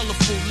get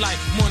colorful like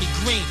money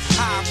green.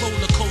 High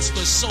roller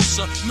coaster,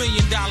 Sosa, $1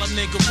 million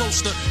nigga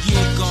roaster.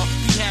 Yeah, God,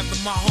 be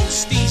having my whole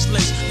steez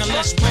lace. Now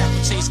let's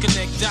rapper taste,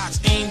 connect dots,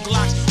 aim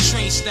glocks,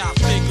 train style,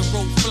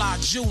 Figaro, fly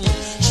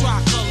jewelin',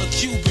 tricolor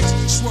Cubans,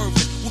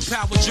 swerving with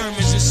power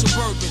Germans and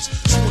Suburbans.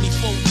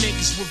 24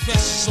 niggas with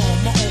vests on,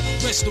 my own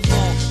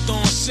restaurant.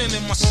 Dawn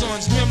sending my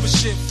son's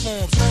membership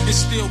forms and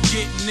still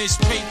getting this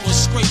paper.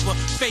 Scraper,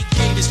 fake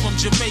gators from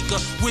Jamaica.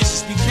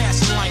 Wizards be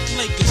passing like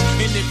Lakers,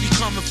 and it be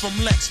coming from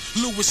Lex,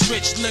 Louis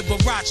Rich,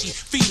 Liberace.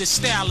 Feed the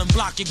style and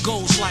block it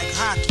goes like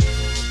hockey.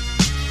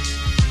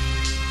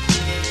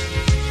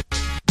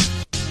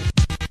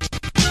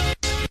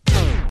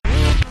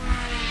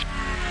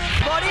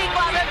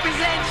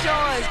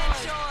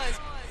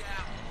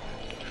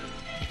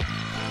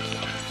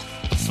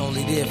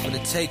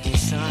 the taking,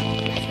 son.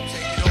 Take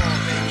it on,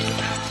 baby.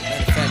 Matter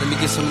of fact, let me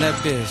get some of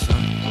that beer,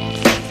 son.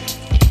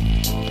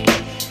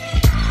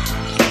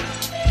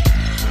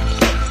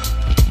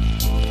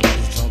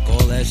 Just drunk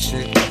all that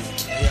shit.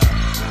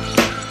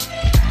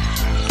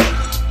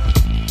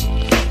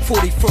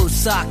 41st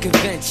Sock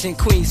Convention,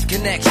 Queens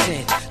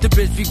Connection. The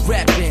bitch be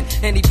rapping.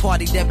 Any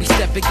party that we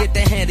steppin', get the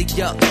handy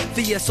up.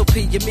 The SOP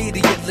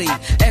immediately.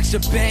 Extra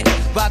bent,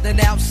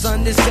 riding out,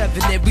 son, this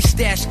evident. We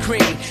stash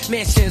cream.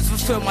 Mansions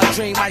fulfill my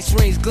dream, ice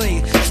rings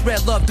gleam.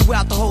 Spread love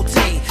throughout the whole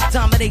team.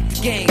 Dominate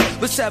the game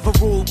with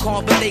several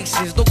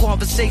combinations. No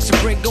conversation,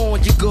 bring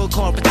on your good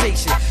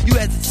confrontation. You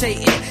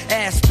hesitating,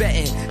 ass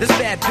betting. That's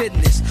bad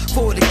business.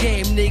 For the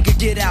game, nigga,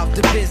 get out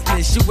the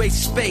business. You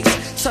waste space.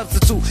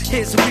 Substitute,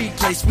 here's a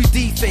replace. We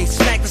deface.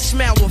 Smack the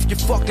smile off your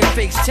fucking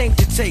face, change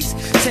your taste.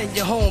 Send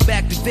you home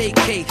back to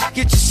vacate.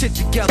 Get your shit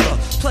together,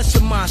 plus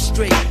your mind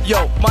straight.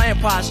 Yo, my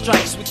empire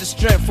strikes with the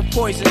strength for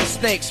poisonous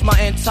snakes. My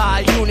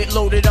entire unit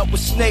loaded up with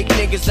snake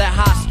niggas at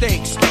high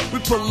stakes. We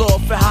pull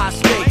off at high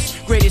stakes.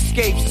 Great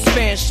escapes, the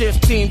span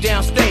shift team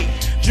downstate.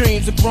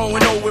 Dreams of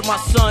growing old with my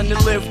son to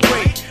live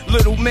great.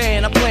 Little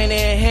man, I plan to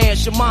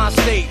enhance your mind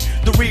state.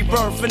 The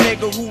rebirth for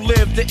nigga who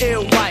lived the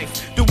ill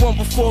life. The one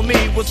before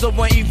me was the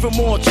one even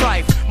more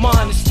trife. My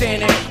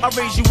understanding, I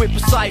raise you with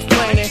precise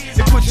planning.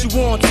 It puts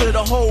you on to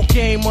the whole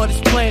game of this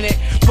planet.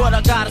 But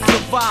I gotta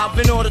survive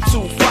in order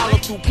to follow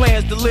through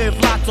plans to live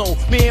lotto.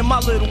 Me and my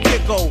little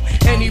kicko.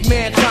 Any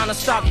man trying to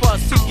stop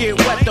us, he get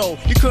wet though.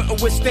 You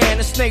couldn't withstand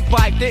a snake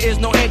bite, there is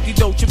no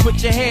antidote. You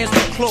put your hands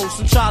too close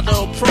and try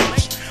to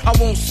approach. I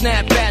won't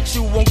snap at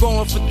you, I'm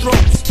going for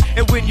throats.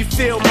 And when you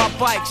feel my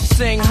bite, you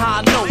sing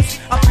high notes.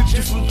 I peeped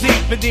you from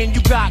deep and then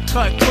you got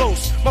cut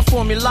close. My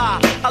formula,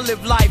 I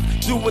live life,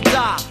 do or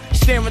die.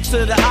 Staring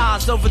to the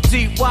eyes of a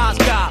deep wise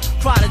guy.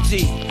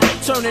 Prodigy,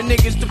 turning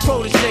niggas to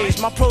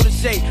proteges. My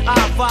protege,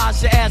 I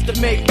advise your ass to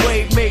make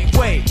way, make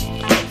way.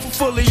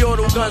 Fully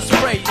auto gun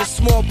spray, your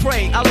small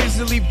prey. I'll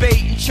easily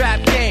bait and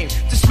trap game.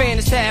 This man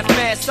is half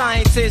mad,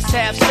 scientist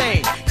half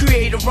sane.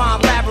 Create a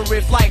rhyme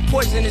labyrinth like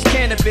poisonous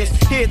cannabis.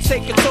 Here,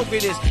 take a toke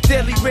of this.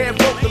 Deadly rare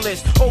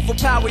vocalist.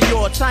 Overpower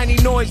your tiny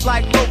noise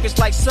like locusts.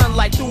 Like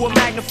sunlight through a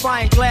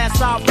magnifying glass.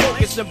 I'll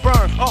focus and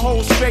burn a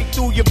hole straight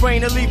through your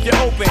brain and leave you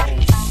open.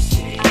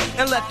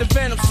 And let the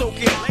venom soak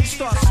in.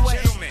 Start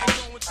sweating.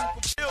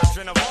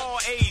 Children of all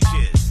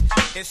ages,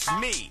 it's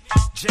me,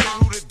 J.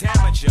 Rue the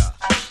Damager,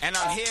 and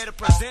I'm here to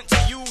present to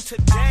you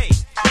today.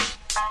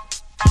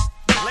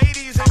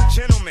 Ladies and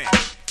gentlemen,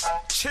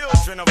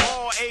 children of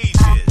all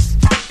ages,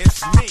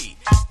 it's me,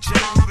 J.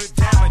 Rue the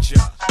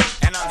Damager,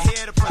 and I'm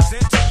here to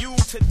present to you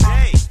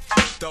today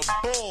the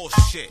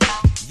bullshit.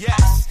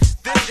 Yes,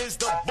 this is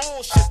the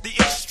bullshit, the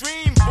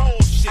extreme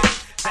bullshit,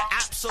 the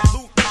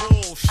absolute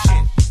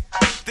bullshit.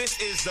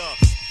 This is the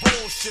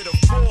bullshit of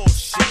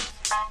bullshit.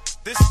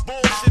 This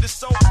bullshit is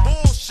so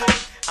bullshit,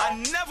 I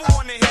never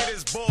want to hear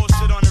this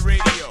bullshit on the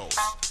radios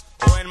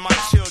or in my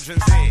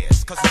children's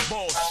ears, cause it's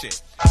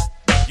bullshit.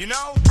 You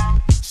know?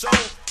 So,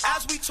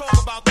 as we talk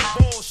about the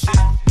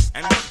bullshit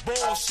and what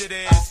bullshit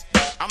is,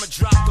 I'ma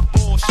drop the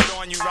bullshit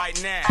on you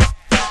right now.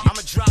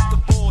 I'ma drop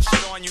the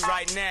bullshit on you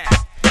right now.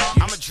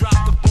 I'ma drop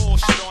the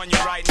bullshit on you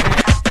right now.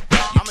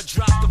 I'ma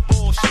drop the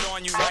bullshit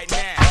on you right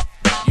now.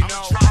 You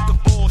know, drop the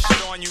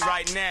bullshit on you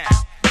right now.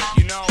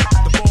 You know,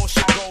 the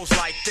bullshit goes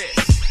like this.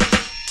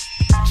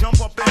 Jump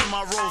up in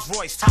my Rolls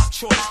Royce, top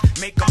choice,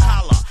 make them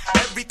holler.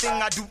 Everything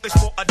I do is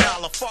for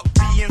 $1. Fuck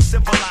being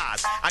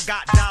civilized. I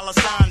got dollar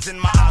signs in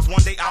my eyes.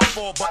 One day I'll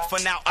fall, but for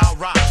now I'll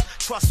rise.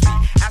 Trust me,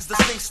 as the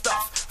stink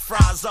stuff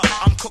fries up,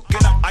 I'm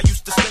cooking up. I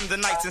used to spend the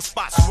nights in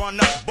spots, run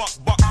up, buck.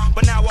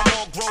 But now I'm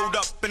all growed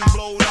up and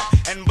blowed up.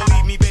 And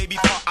believe me, baby,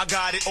 fuck, I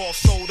got it all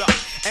sold up.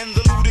 And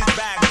the loot is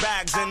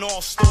bags and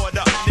all stored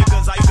up.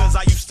 Niggas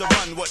I used to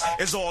run with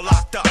is all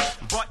locked up.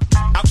 But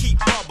I'll keep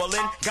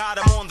bubbling. Got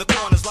them on the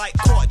corners like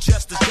court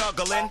just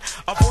juggling.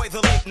 Avoid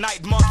the late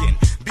night mugging,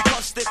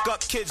 because stick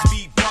up kids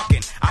be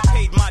bucking. I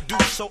paid my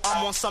dues, so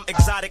I'm on some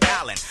exotic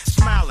island.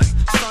 Smiling,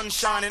 sun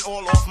shining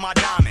all off my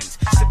diamonds.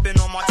 Sipping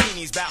on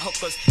martinis, bat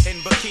hookers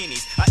in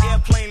bikinis. An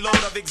airplane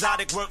load of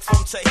exotic work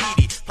from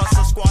Tahiti. Plus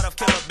a squad of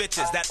killer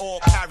bitches that all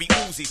carry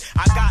Uzis.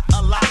 I got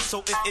a lot, so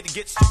if it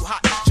gets too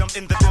hot, jump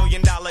in the $1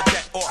 billion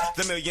jet or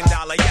the $1 million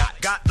yacht.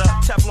 Got the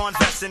Teflon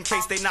vest in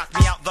case they knock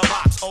me out the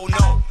box. Oh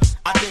no,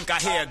 I think I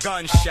hear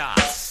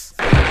gunshots.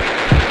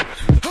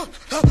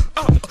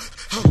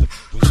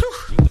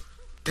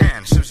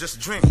 Damn, she was just a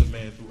dream.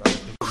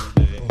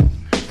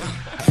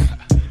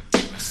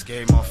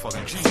 Scary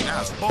motherfucking dream. That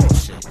was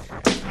bullshit.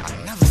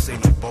 I never say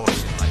no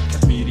bullshit like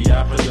that.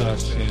 Media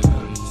Productions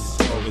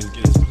always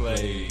gets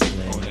played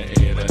on the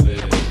air that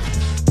is.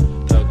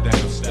 Duck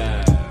Down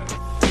Style,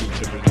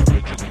 featuring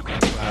original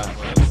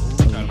gunfighters,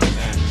 coming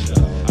at ya.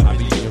 I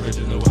be the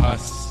original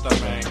hustler,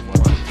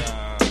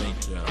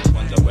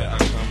 wonder where I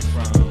come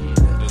from.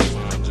 This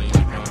one,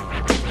 James Bond,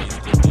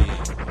 used to be.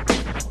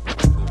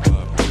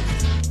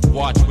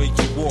 Watch where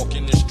you walk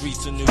in the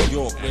streets of New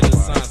York, where the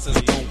sign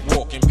says don't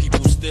walk and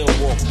people still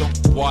walk.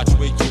 Don't watch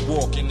where you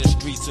walk in the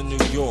streets of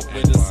New York,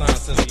 where the sign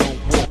says don't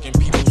walk and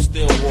people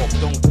still walk.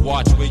 Don't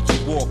watch where you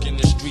walk in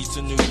the streets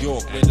of New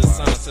York, where the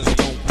sign says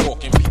don't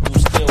walk and people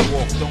still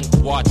walk.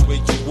 Don't watch where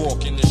you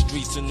walk in the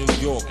streets of New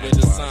York, where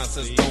the sign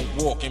says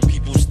don't walk and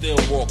people still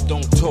walk.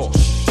 Don't talk.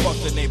 Fuck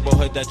the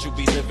neighborhood that you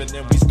be living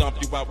in. We stomp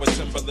you out with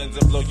Timberlands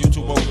and blow you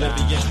to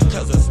oblivion.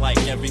 Cause it's like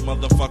every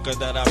motherfucker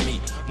that I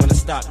meet wanna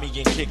stop me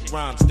and kick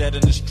rhymes. Dead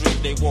in the street,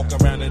 they walk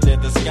around in their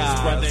disguise.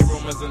 Spread their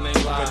rumors and they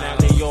lie, but now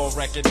they all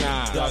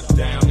recognize. Dug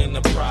down in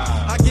the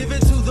pride. I give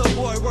it to the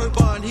boy, word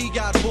bond, he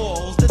got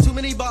balls. There's too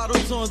many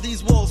bottles on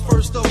these walls.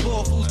 First of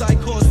all, fools die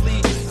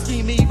costly.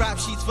 Scheming rap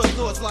sheets for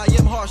thoughts, lie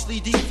him harshly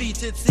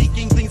defeated,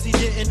 seeking things he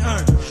didn't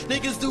earn.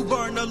 Niggas do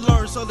burn to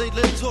learn, so they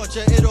live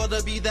torture. It ought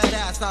to be that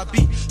ass I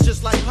beat,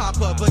 just like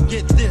Papa. But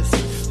get this,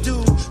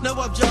 dude, know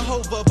of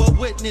Jehovah, but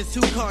witness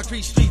two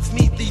concrete streets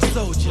meet these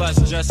soldiers.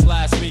 Plus, just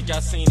last week I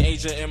seen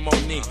Asia and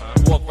Monique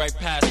walk right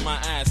past my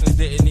ass and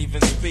didn't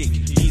even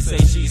speak. He say,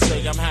 she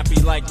say, I'm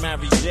happy like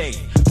Mary J.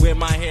 Wear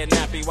my hair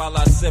nappy while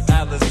I sip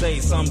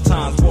Alizé.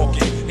 Sometimes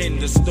walking in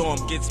the storm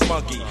gets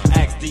muggy.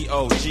 Ask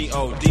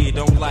D-O-G-O-D,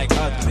 don't like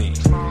ugly.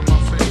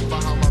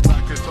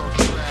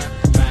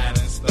 Mad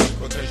and stuff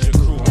because your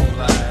crew won't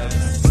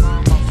last.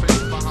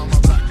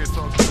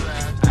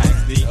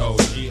 Ask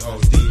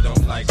D-O-G-O-D,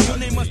 don't like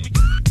ugly.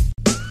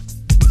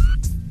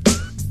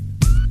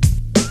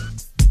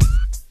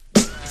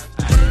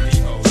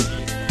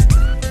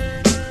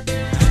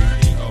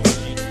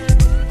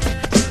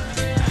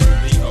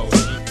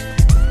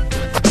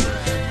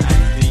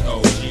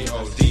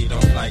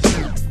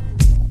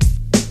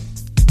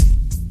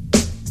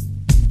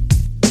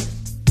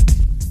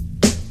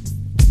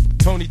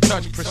 Tony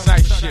Touch,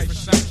 precise shit.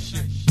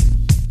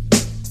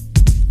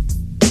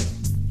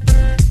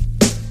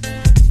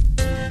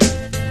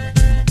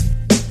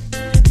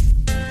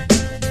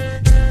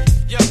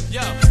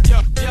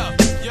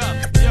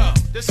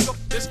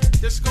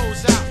 This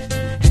goes out.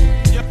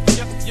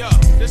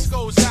 This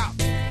goes out.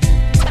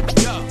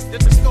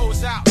 This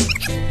goes out.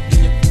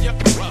 This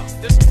goes out.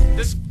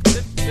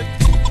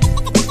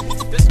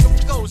 This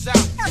goes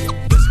out.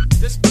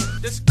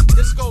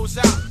 This goes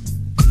out.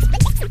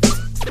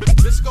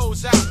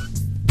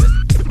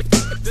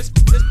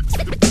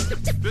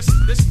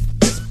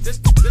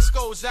 This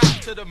goes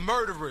out to the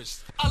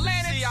murderers.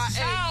 Atlantic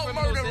child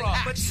murderer.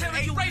 But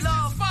Cherry, you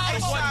love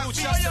one who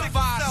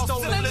justifies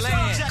stolen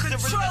land.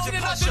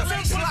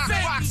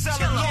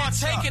 Can't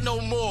take it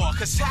no more.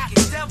 Cause half of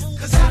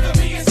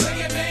me is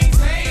saying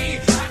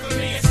maintain. Half of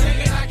me is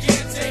saying I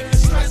can't take the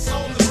stress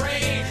on the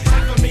brain.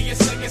 Half of me is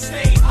saying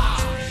stay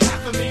high.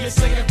 Half of me is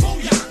saying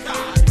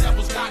booyaka.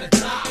 Devil's gotta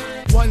die.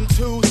 1,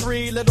 2,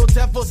 3 little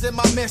devils in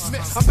my midst.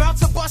 I'm about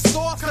to bust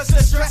off cause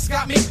the stress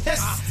got me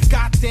pissed.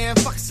 Goddamn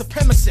fuck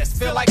supremacist,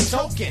 feel like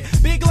choking.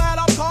 Be glad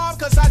I'm calm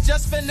cause I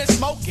just finished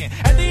smoking.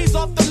 And these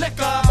off the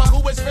liquor, but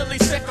who is really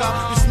sicker?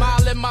 You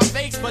smile in my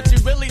face but you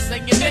really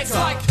saying nigga. It's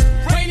like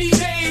rainy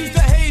days, the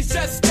haze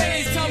just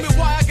stays. Tell me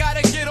why I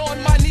gotta get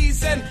on my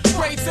knees and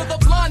pray to the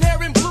blonde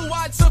hair and blue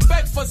eyed to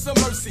beg for some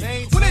mercy.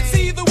 When it's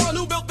he the one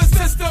who built the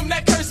system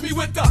that cursed me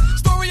with the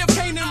story of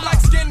Canaan. Black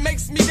skin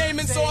makes me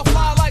Damon, so I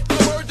fly like the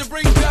bird to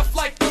bring death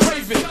like the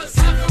raven. Cause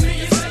half of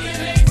me is saying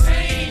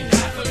maintain.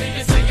 Half of me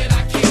is saying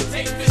I can't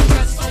take this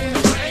stress on the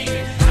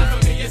brain. Half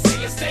of me is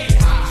saying stay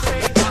high.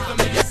 Half of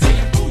me is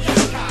saying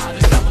booyaka.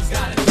 The devil's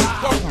gotta die.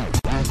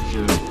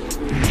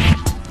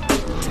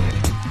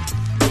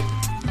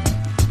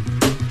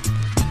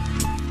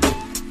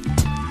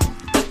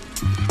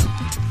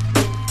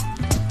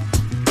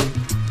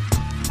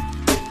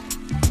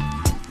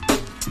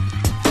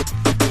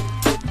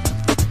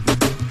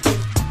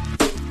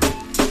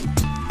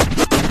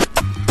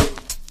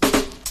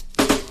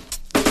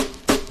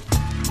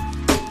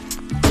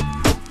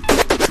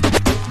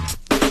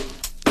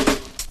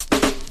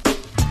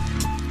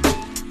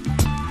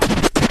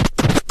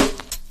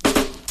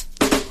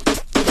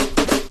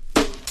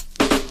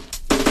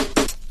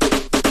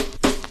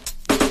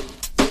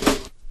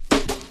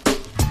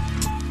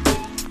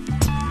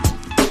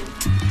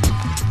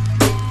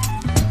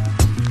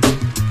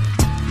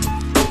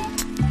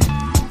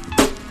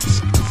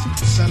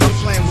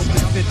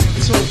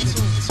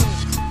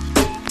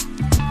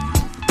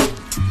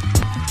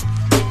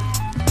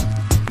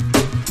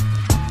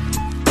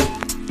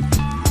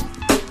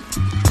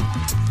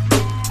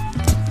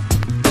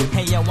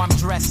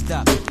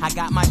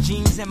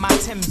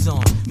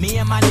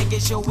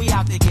 Yo, we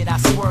out to get our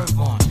swerve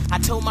on. I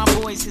told my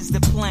boys, here's the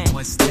plan.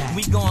 What's that?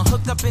 We gon'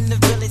 hook up in the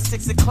village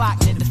 6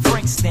 o'clock near the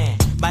Frank stand.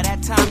 By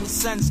that time, the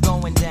sun's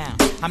going down.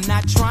 I'm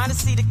not trying to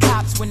see the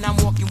cops when I'm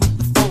walking with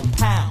the 4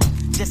 pound.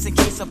 Just in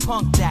case a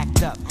punk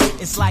act up.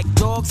 It's like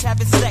dogs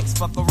having sex,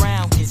 fuck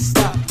around, get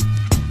stuck.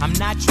 I'm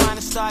not trying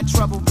to start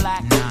trouble,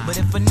 black. But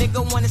if a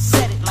nigga wanna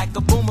set it like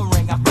a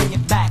boomerang, I bring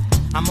it back.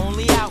 I'm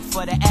only out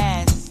for the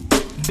ass.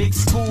 Big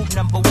Scoob,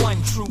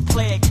 #1, true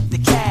player, get the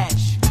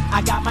cash.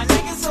 I got my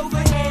niggas over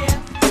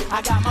here.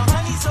 I got my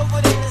honeys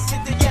over there, let's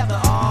get together,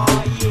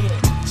 oh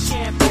yeah.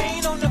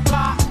 Champagne on the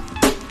block,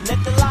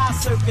 let the lies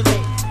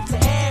circulate. To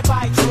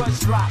everybody drugs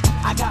drop,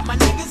 I I got my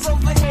niggas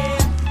over here.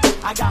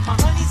 I got my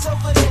honeys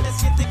over there.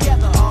 Let's get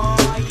together.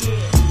 Oh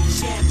yeah.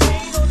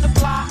 Champagne on the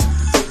block.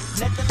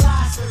 Let the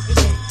lie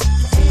circulate.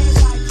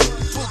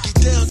 Boogie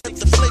down, get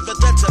the flavor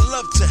that you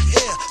love to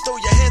hear. Throw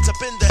your hands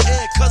up in the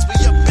air, cause we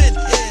up in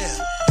here.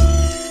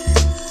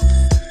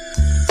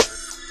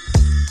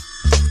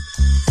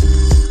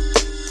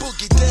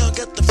 Boogie down,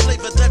 get the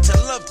flavor that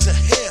you love to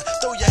hear.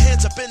 Throw your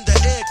hands up in the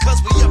air, cause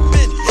we up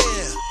in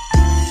here.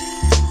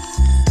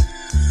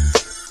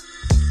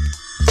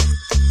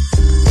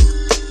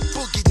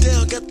 Boogie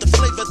down, get the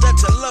flavor that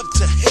you love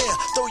to hear.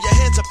 Throw your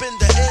hands up in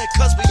the air,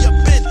 cause we up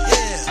in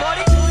here.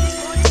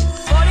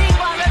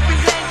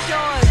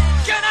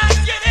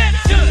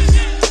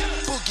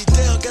 Boogie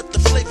down, get the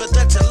flavor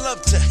that you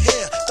love to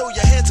hear. Throw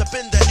your hands up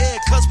in the air,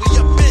 cause we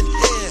up in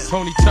here.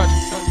 Tony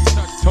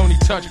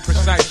Touch,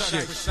 precise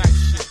shit.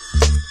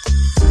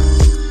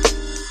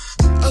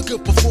 A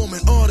good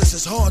performing artist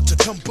is hard to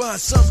come by.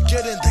 Some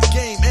get in the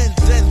game and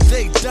then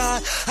they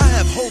die. I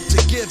have hope to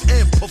give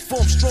and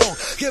perform strong.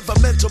 Give a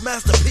mental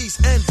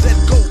masterpiece and then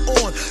go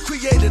on.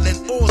 Creating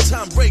an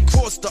all-time break,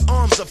 cross the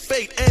arms of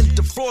fate and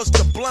defrost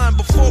the blind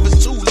before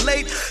it's too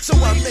late. So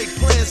I make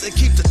plans and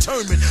keep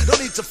determined. No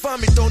need to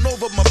find me thrown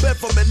over my bed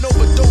from an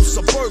overdose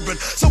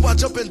suburban. So I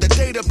jump in the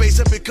database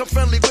and become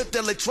friendly with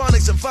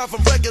electronics and file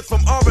from records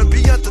from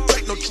R&B to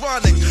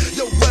technotronic.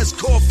 Yo, West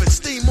Coffin,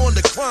 steam on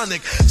the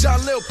chronic.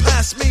 Jalil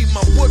pass me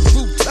my wood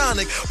root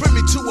tonic. Bring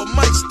me to a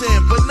mic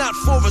stand, but not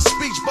for a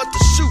speech, but to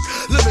shoot.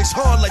 Lyrics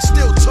hard like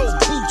steel-toe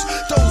boots.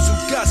 Those who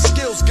got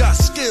skills, got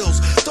skills.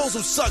 Those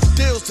who suck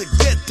deals to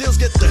get deals,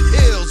 get the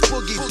hills.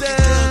 Boogie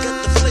down, get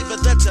the flavor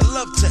that you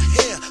love to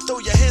hear. Throw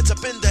your hands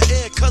up in the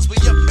air, cause we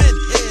up in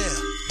here.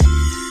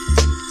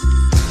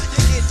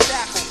 You get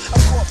tackled,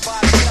 I'm caught by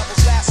the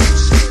devil's lasso.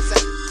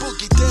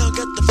 Boogie down,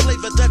 get the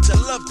flavor that you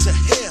love to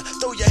hear.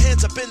 Throw your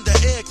hands up in the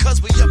air, cause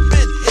we up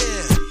in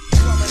here.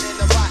 Drumming in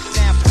the rotten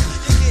apple.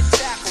 You get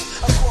tackled,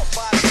 I'm caught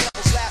by the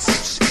devil's lasso.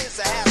 Shit's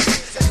a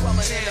hassle.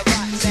 Drumming in the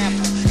rotten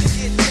apple. You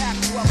get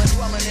tackled,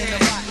 drumming in the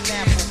rotten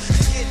apple.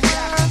 You get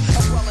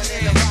tackled, drumming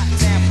in the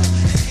rotten apple.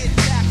 You get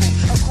tackled,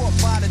 I'm caught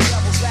by the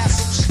devil's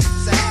lasso.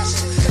 Shit's a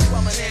hassle.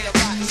 Drumming in the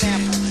rotten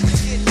apple.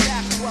 You get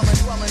tackled,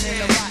 drumming in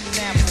the rotten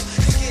apple.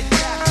 You get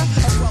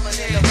tackled, drumming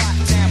in the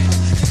rotten apple.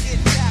 You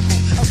get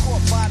tackled, I'm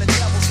caught by the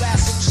devil's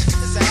lasso.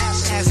 Shit's a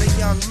hassle. As a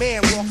young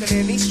man walking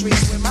in these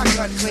streets with my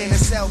gun clean and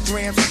sell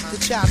grams, the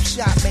chop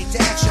shop make the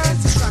action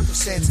and destructive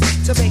sense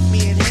to make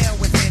me inhale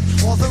within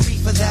all the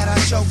reefer that I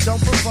choke.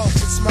 Don't provoke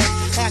with smoke.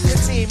 Half your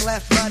team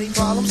left bloody,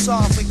 problem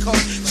solved with coke.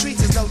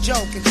 Streets is no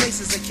joke and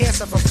traces of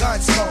cancer from gun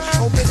smoke.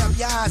 Open up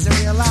your eyes and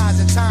realize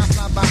that time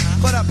fly by.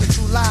 Put up the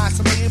true lies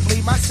to make me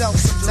bleed myself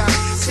sometimes.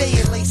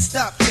 Staying laced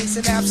up,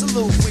 chasing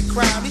absolute with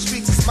crime. These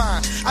streets is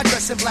mine. I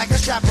dress in black and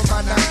strap on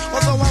my knife.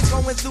 Although I'm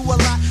going through a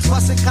lot,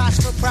 busting cots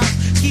for prop.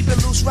 Keeping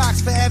loose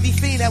rocks for every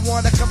fiend that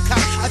wanna come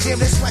cop. I damn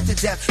near sweat to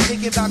death,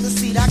 thinking about the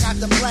seat I got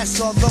to bless.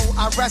 Although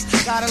I rest,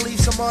 gotta leave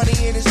some money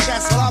in his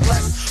chest. God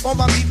bless all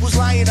my people's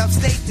lying up,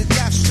 state to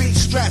death, street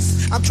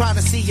stress. I'm trying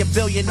to see a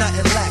billion,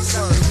 nothing less.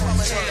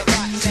 Drumming in the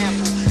rotten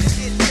apple. You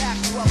get back,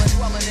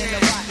 drumming in the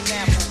rotten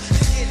apple.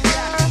 You get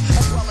back,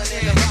 drumming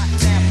in the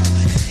rotten apple.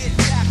 You get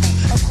back,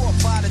 I'm caught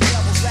by the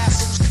devil's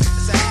lasso.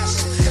 It's a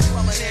hassle.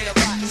 Drumming in the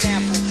rotten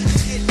apple. You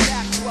get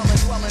back,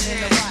 drumming in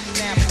the rotten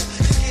apple.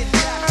 You get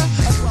back,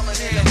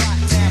 drumming in the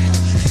rotten apple.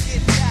 You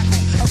get back,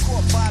 I'm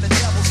caught by the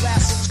devil's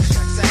lasso.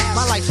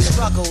 My life is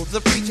struggle.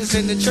 The preachers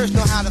in the church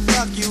know how to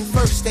fuck you.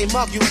 First they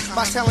mug you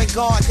by telling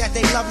God that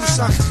they love you,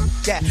 son.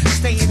 That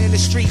staying in the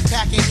street,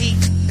 packing heat.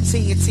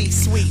 TNT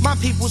sweet. My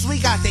peoples, we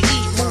got to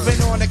eat. Moving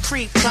on the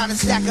creek, trying to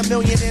stack $1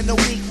 million in a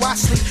week. Why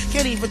sleep?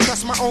 Can't even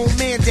trust my own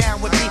man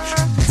down with me.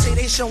 Say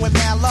they showing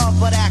mad love,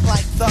 but act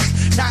like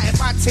thugs. Not in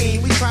my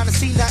team. We trying to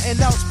see nothing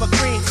else but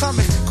green.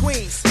 Coming from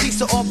Queens. Peace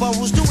to all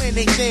boroughs, do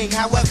anything.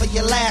 However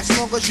you last,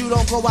 long as you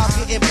don't go out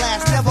getting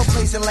blast. Never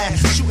placing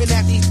last. Shooting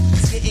at these,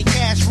 getting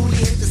cash.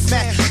 Rudy hit the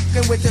smack.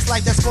 Fucking with this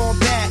life that's going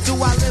bad. Do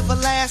I live or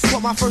last?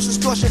 Got my first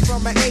extortion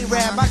from an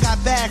Arab. I got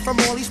bag from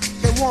all these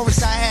fucking warrants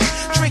I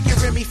had. Drinking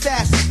Remy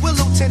fast. We're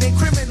lieutenant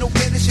criminal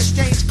business.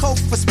 Exchange coke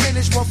for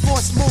spinach. One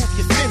force move,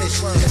 you finish.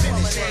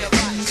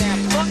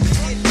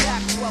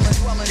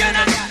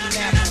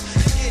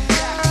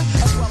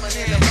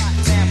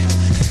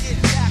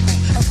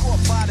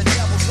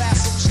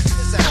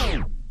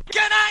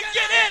 Can I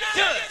get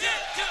into it?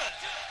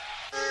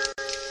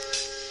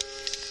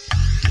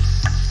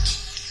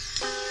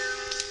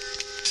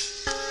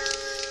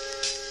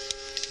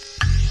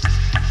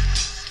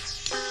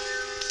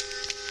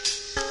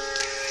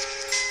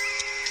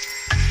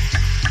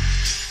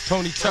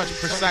 Tony Touch,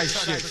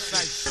 precise shit.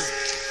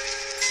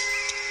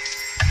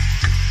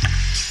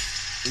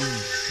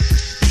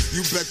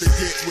 You better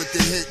get with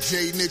the hit,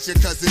 J Nitch, your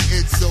cousin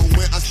It's. So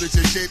when I split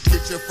your shit,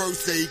 get your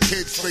first aid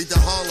kit straight to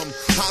Harlem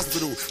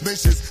Hospital.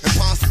 Missions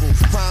impossible.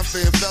 Crime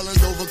fan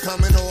felons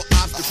overcoming all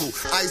obstacle.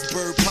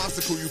 Iceberg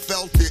popsicle, you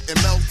felt it and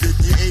melted.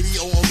 Your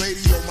 80 on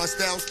radio, my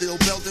style still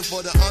belted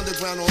for the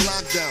underground on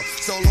lockdown.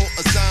 Solo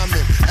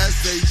assignment,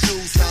 essay,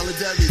 true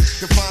solidarity.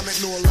 Confinement,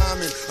 no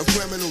alignment. government of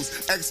criminals,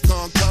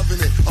 ex-con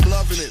covenant. I'm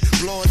loving it,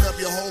 blowing up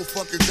your whole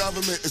fucking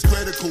government. It's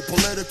critical,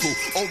 political,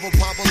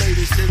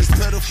 overpopulated, shit is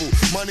pitiful.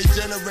 Money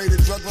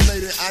generated, drug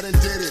related, I done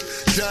did it,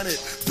 done it,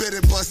 bit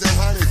it, busted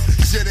hundreds.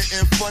 Shit it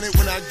and fun it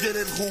when I get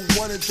it. Who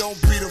won it? Don't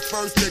be the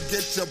first to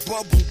get your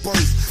bubble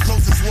burst.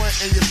 Closest one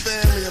in your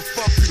family and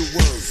fuck you the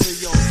world. So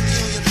yo,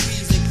 steal your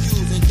P's and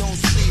Q's and don't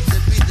sleep. To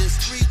be the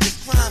street, the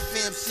crime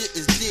fam shit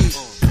is deep.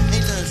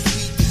 Ain't nothing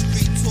sweet, the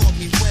street taught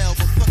me well.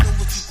 But fucking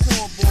with you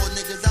cornball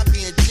niggas, I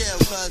be in jail.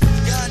 Cause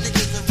y'all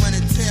niggas are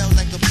running tail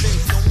like a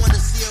bitch. Don't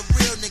wanna see a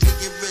real nigga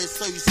get rich,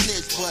 so you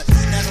snitch. But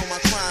not on my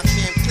crime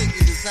fam click,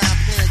 you design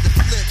plans to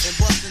flip and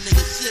bust a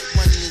nigga shit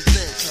running his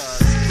lips.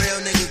 Cause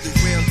real niggas do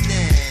real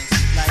things.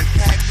 Like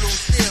pack blue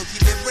steel,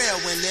 keep it real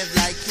and live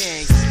like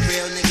kings.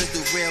 Real niggas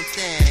do real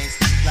things.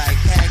 Like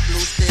pack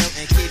blue steel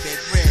and keep it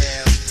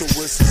real. So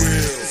what's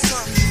real?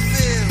 Something you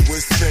feel.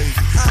 What's fake?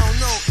 I don't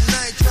know, and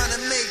I ain't trying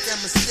to make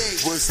that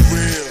mistake. What's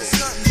real?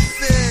 Something you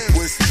feel.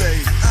 What's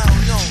fake? I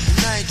don't know,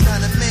 and I ain't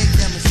trying to make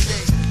that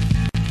mistake.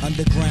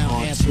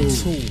 Underground anthem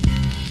 2.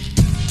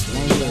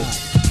 Lane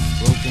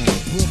broken.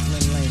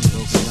 Brooklyn Lane,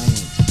 Brooklyn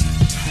Lane.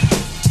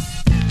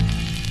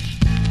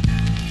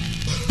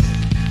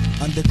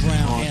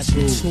 Underground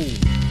anthem 2.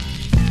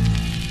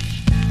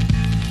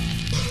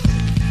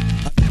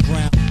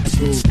 Underground anthem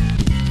 2.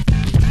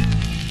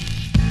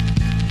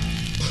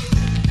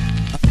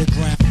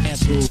 Underground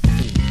anthem 2.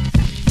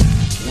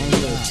 Lane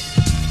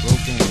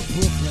broken.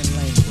 Brooklyn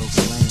Lane,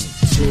 Brooklyn Lane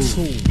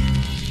 2.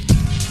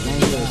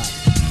 Lane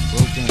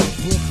broken.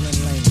 Brooklyn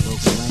Lane,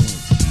 Brooklyn Lane.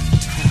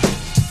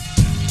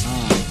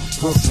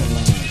 Brooklyn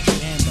Lane.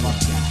 Fuck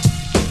that.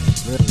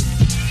 Really.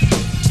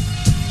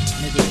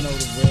 Niggas know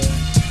the real.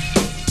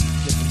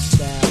 Different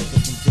style,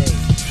 different day.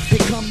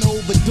 Here come the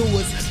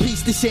overdoers.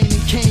 Peace to Shane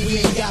and Kane. We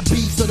ain't got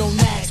beef, so don't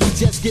ask. We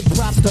just give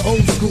props to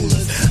old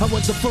schoolers. I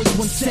was the first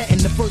one setting,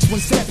 the first one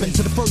stepping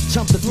to the first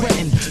chump to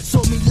threaten.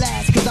 Saw me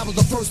last, cause I was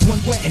the first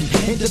one wetting.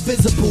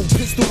 Indivisible,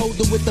 pistol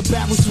holder with the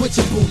barrel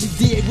switchable. These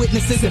DA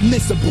witnesses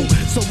admissible.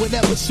 So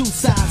whatever shoe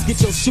size,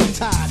 get your shoe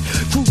tied.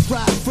 Crew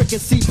fried,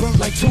 fricassee burnt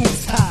like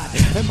tubes tied.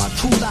 And my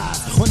crew lies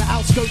on the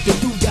outskirts of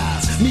do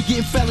guys. Me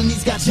getting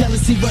felonies, got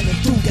jealousy running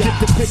through guys. Get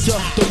the picture,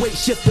 the weight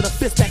shift to the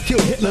fist that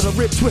killed Hitler, the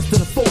rib twist to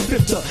the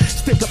 4-5er.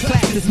 Stick a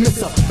plaque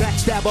dismisser,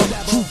 backstabber,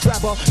 true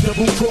grabber,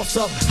 double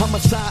crosser,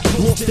 homicide,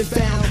 lost and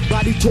found,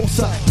 body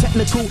tosser,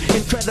 technical,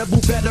 incredible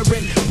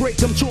veteran. Break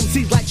them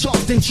chumsies like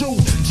Charleston Chew,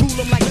 drool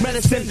them like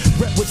medicine.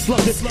 Rep with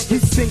sluggers,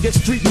 his singers,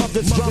 street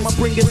mothers, drama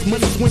bringers,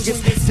 money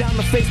swingers, down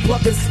the face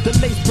pluggers, the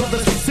lace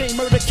brothers, same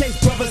murder case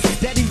brothers,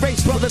 daddy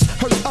race brothers,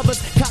 hurt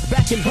others, cock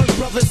back and hurt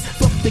brothers.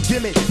 Fuck the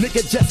gimmick,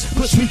 nigga just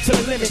push me to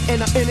the limit,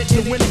 and I'm in it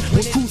to win it.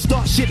 When crew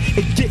start shit,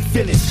 it get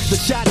finished. The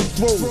shot is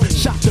throw,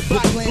 shot the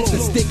body blow. The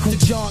stick who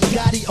John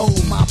Gotti, oh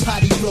my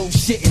potty flow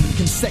shitting,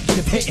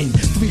 consecutive hitting,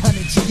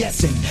 300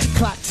 GSing,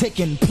 clock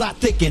ticking, plot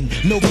thicking,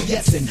 no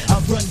BSing. I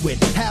run with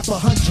half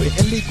 100,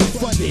 illegal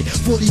funded,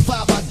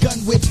 45 I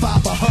gun with,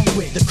 5 I hung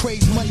with, the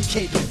crazy money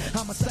caping,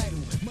 homicidal.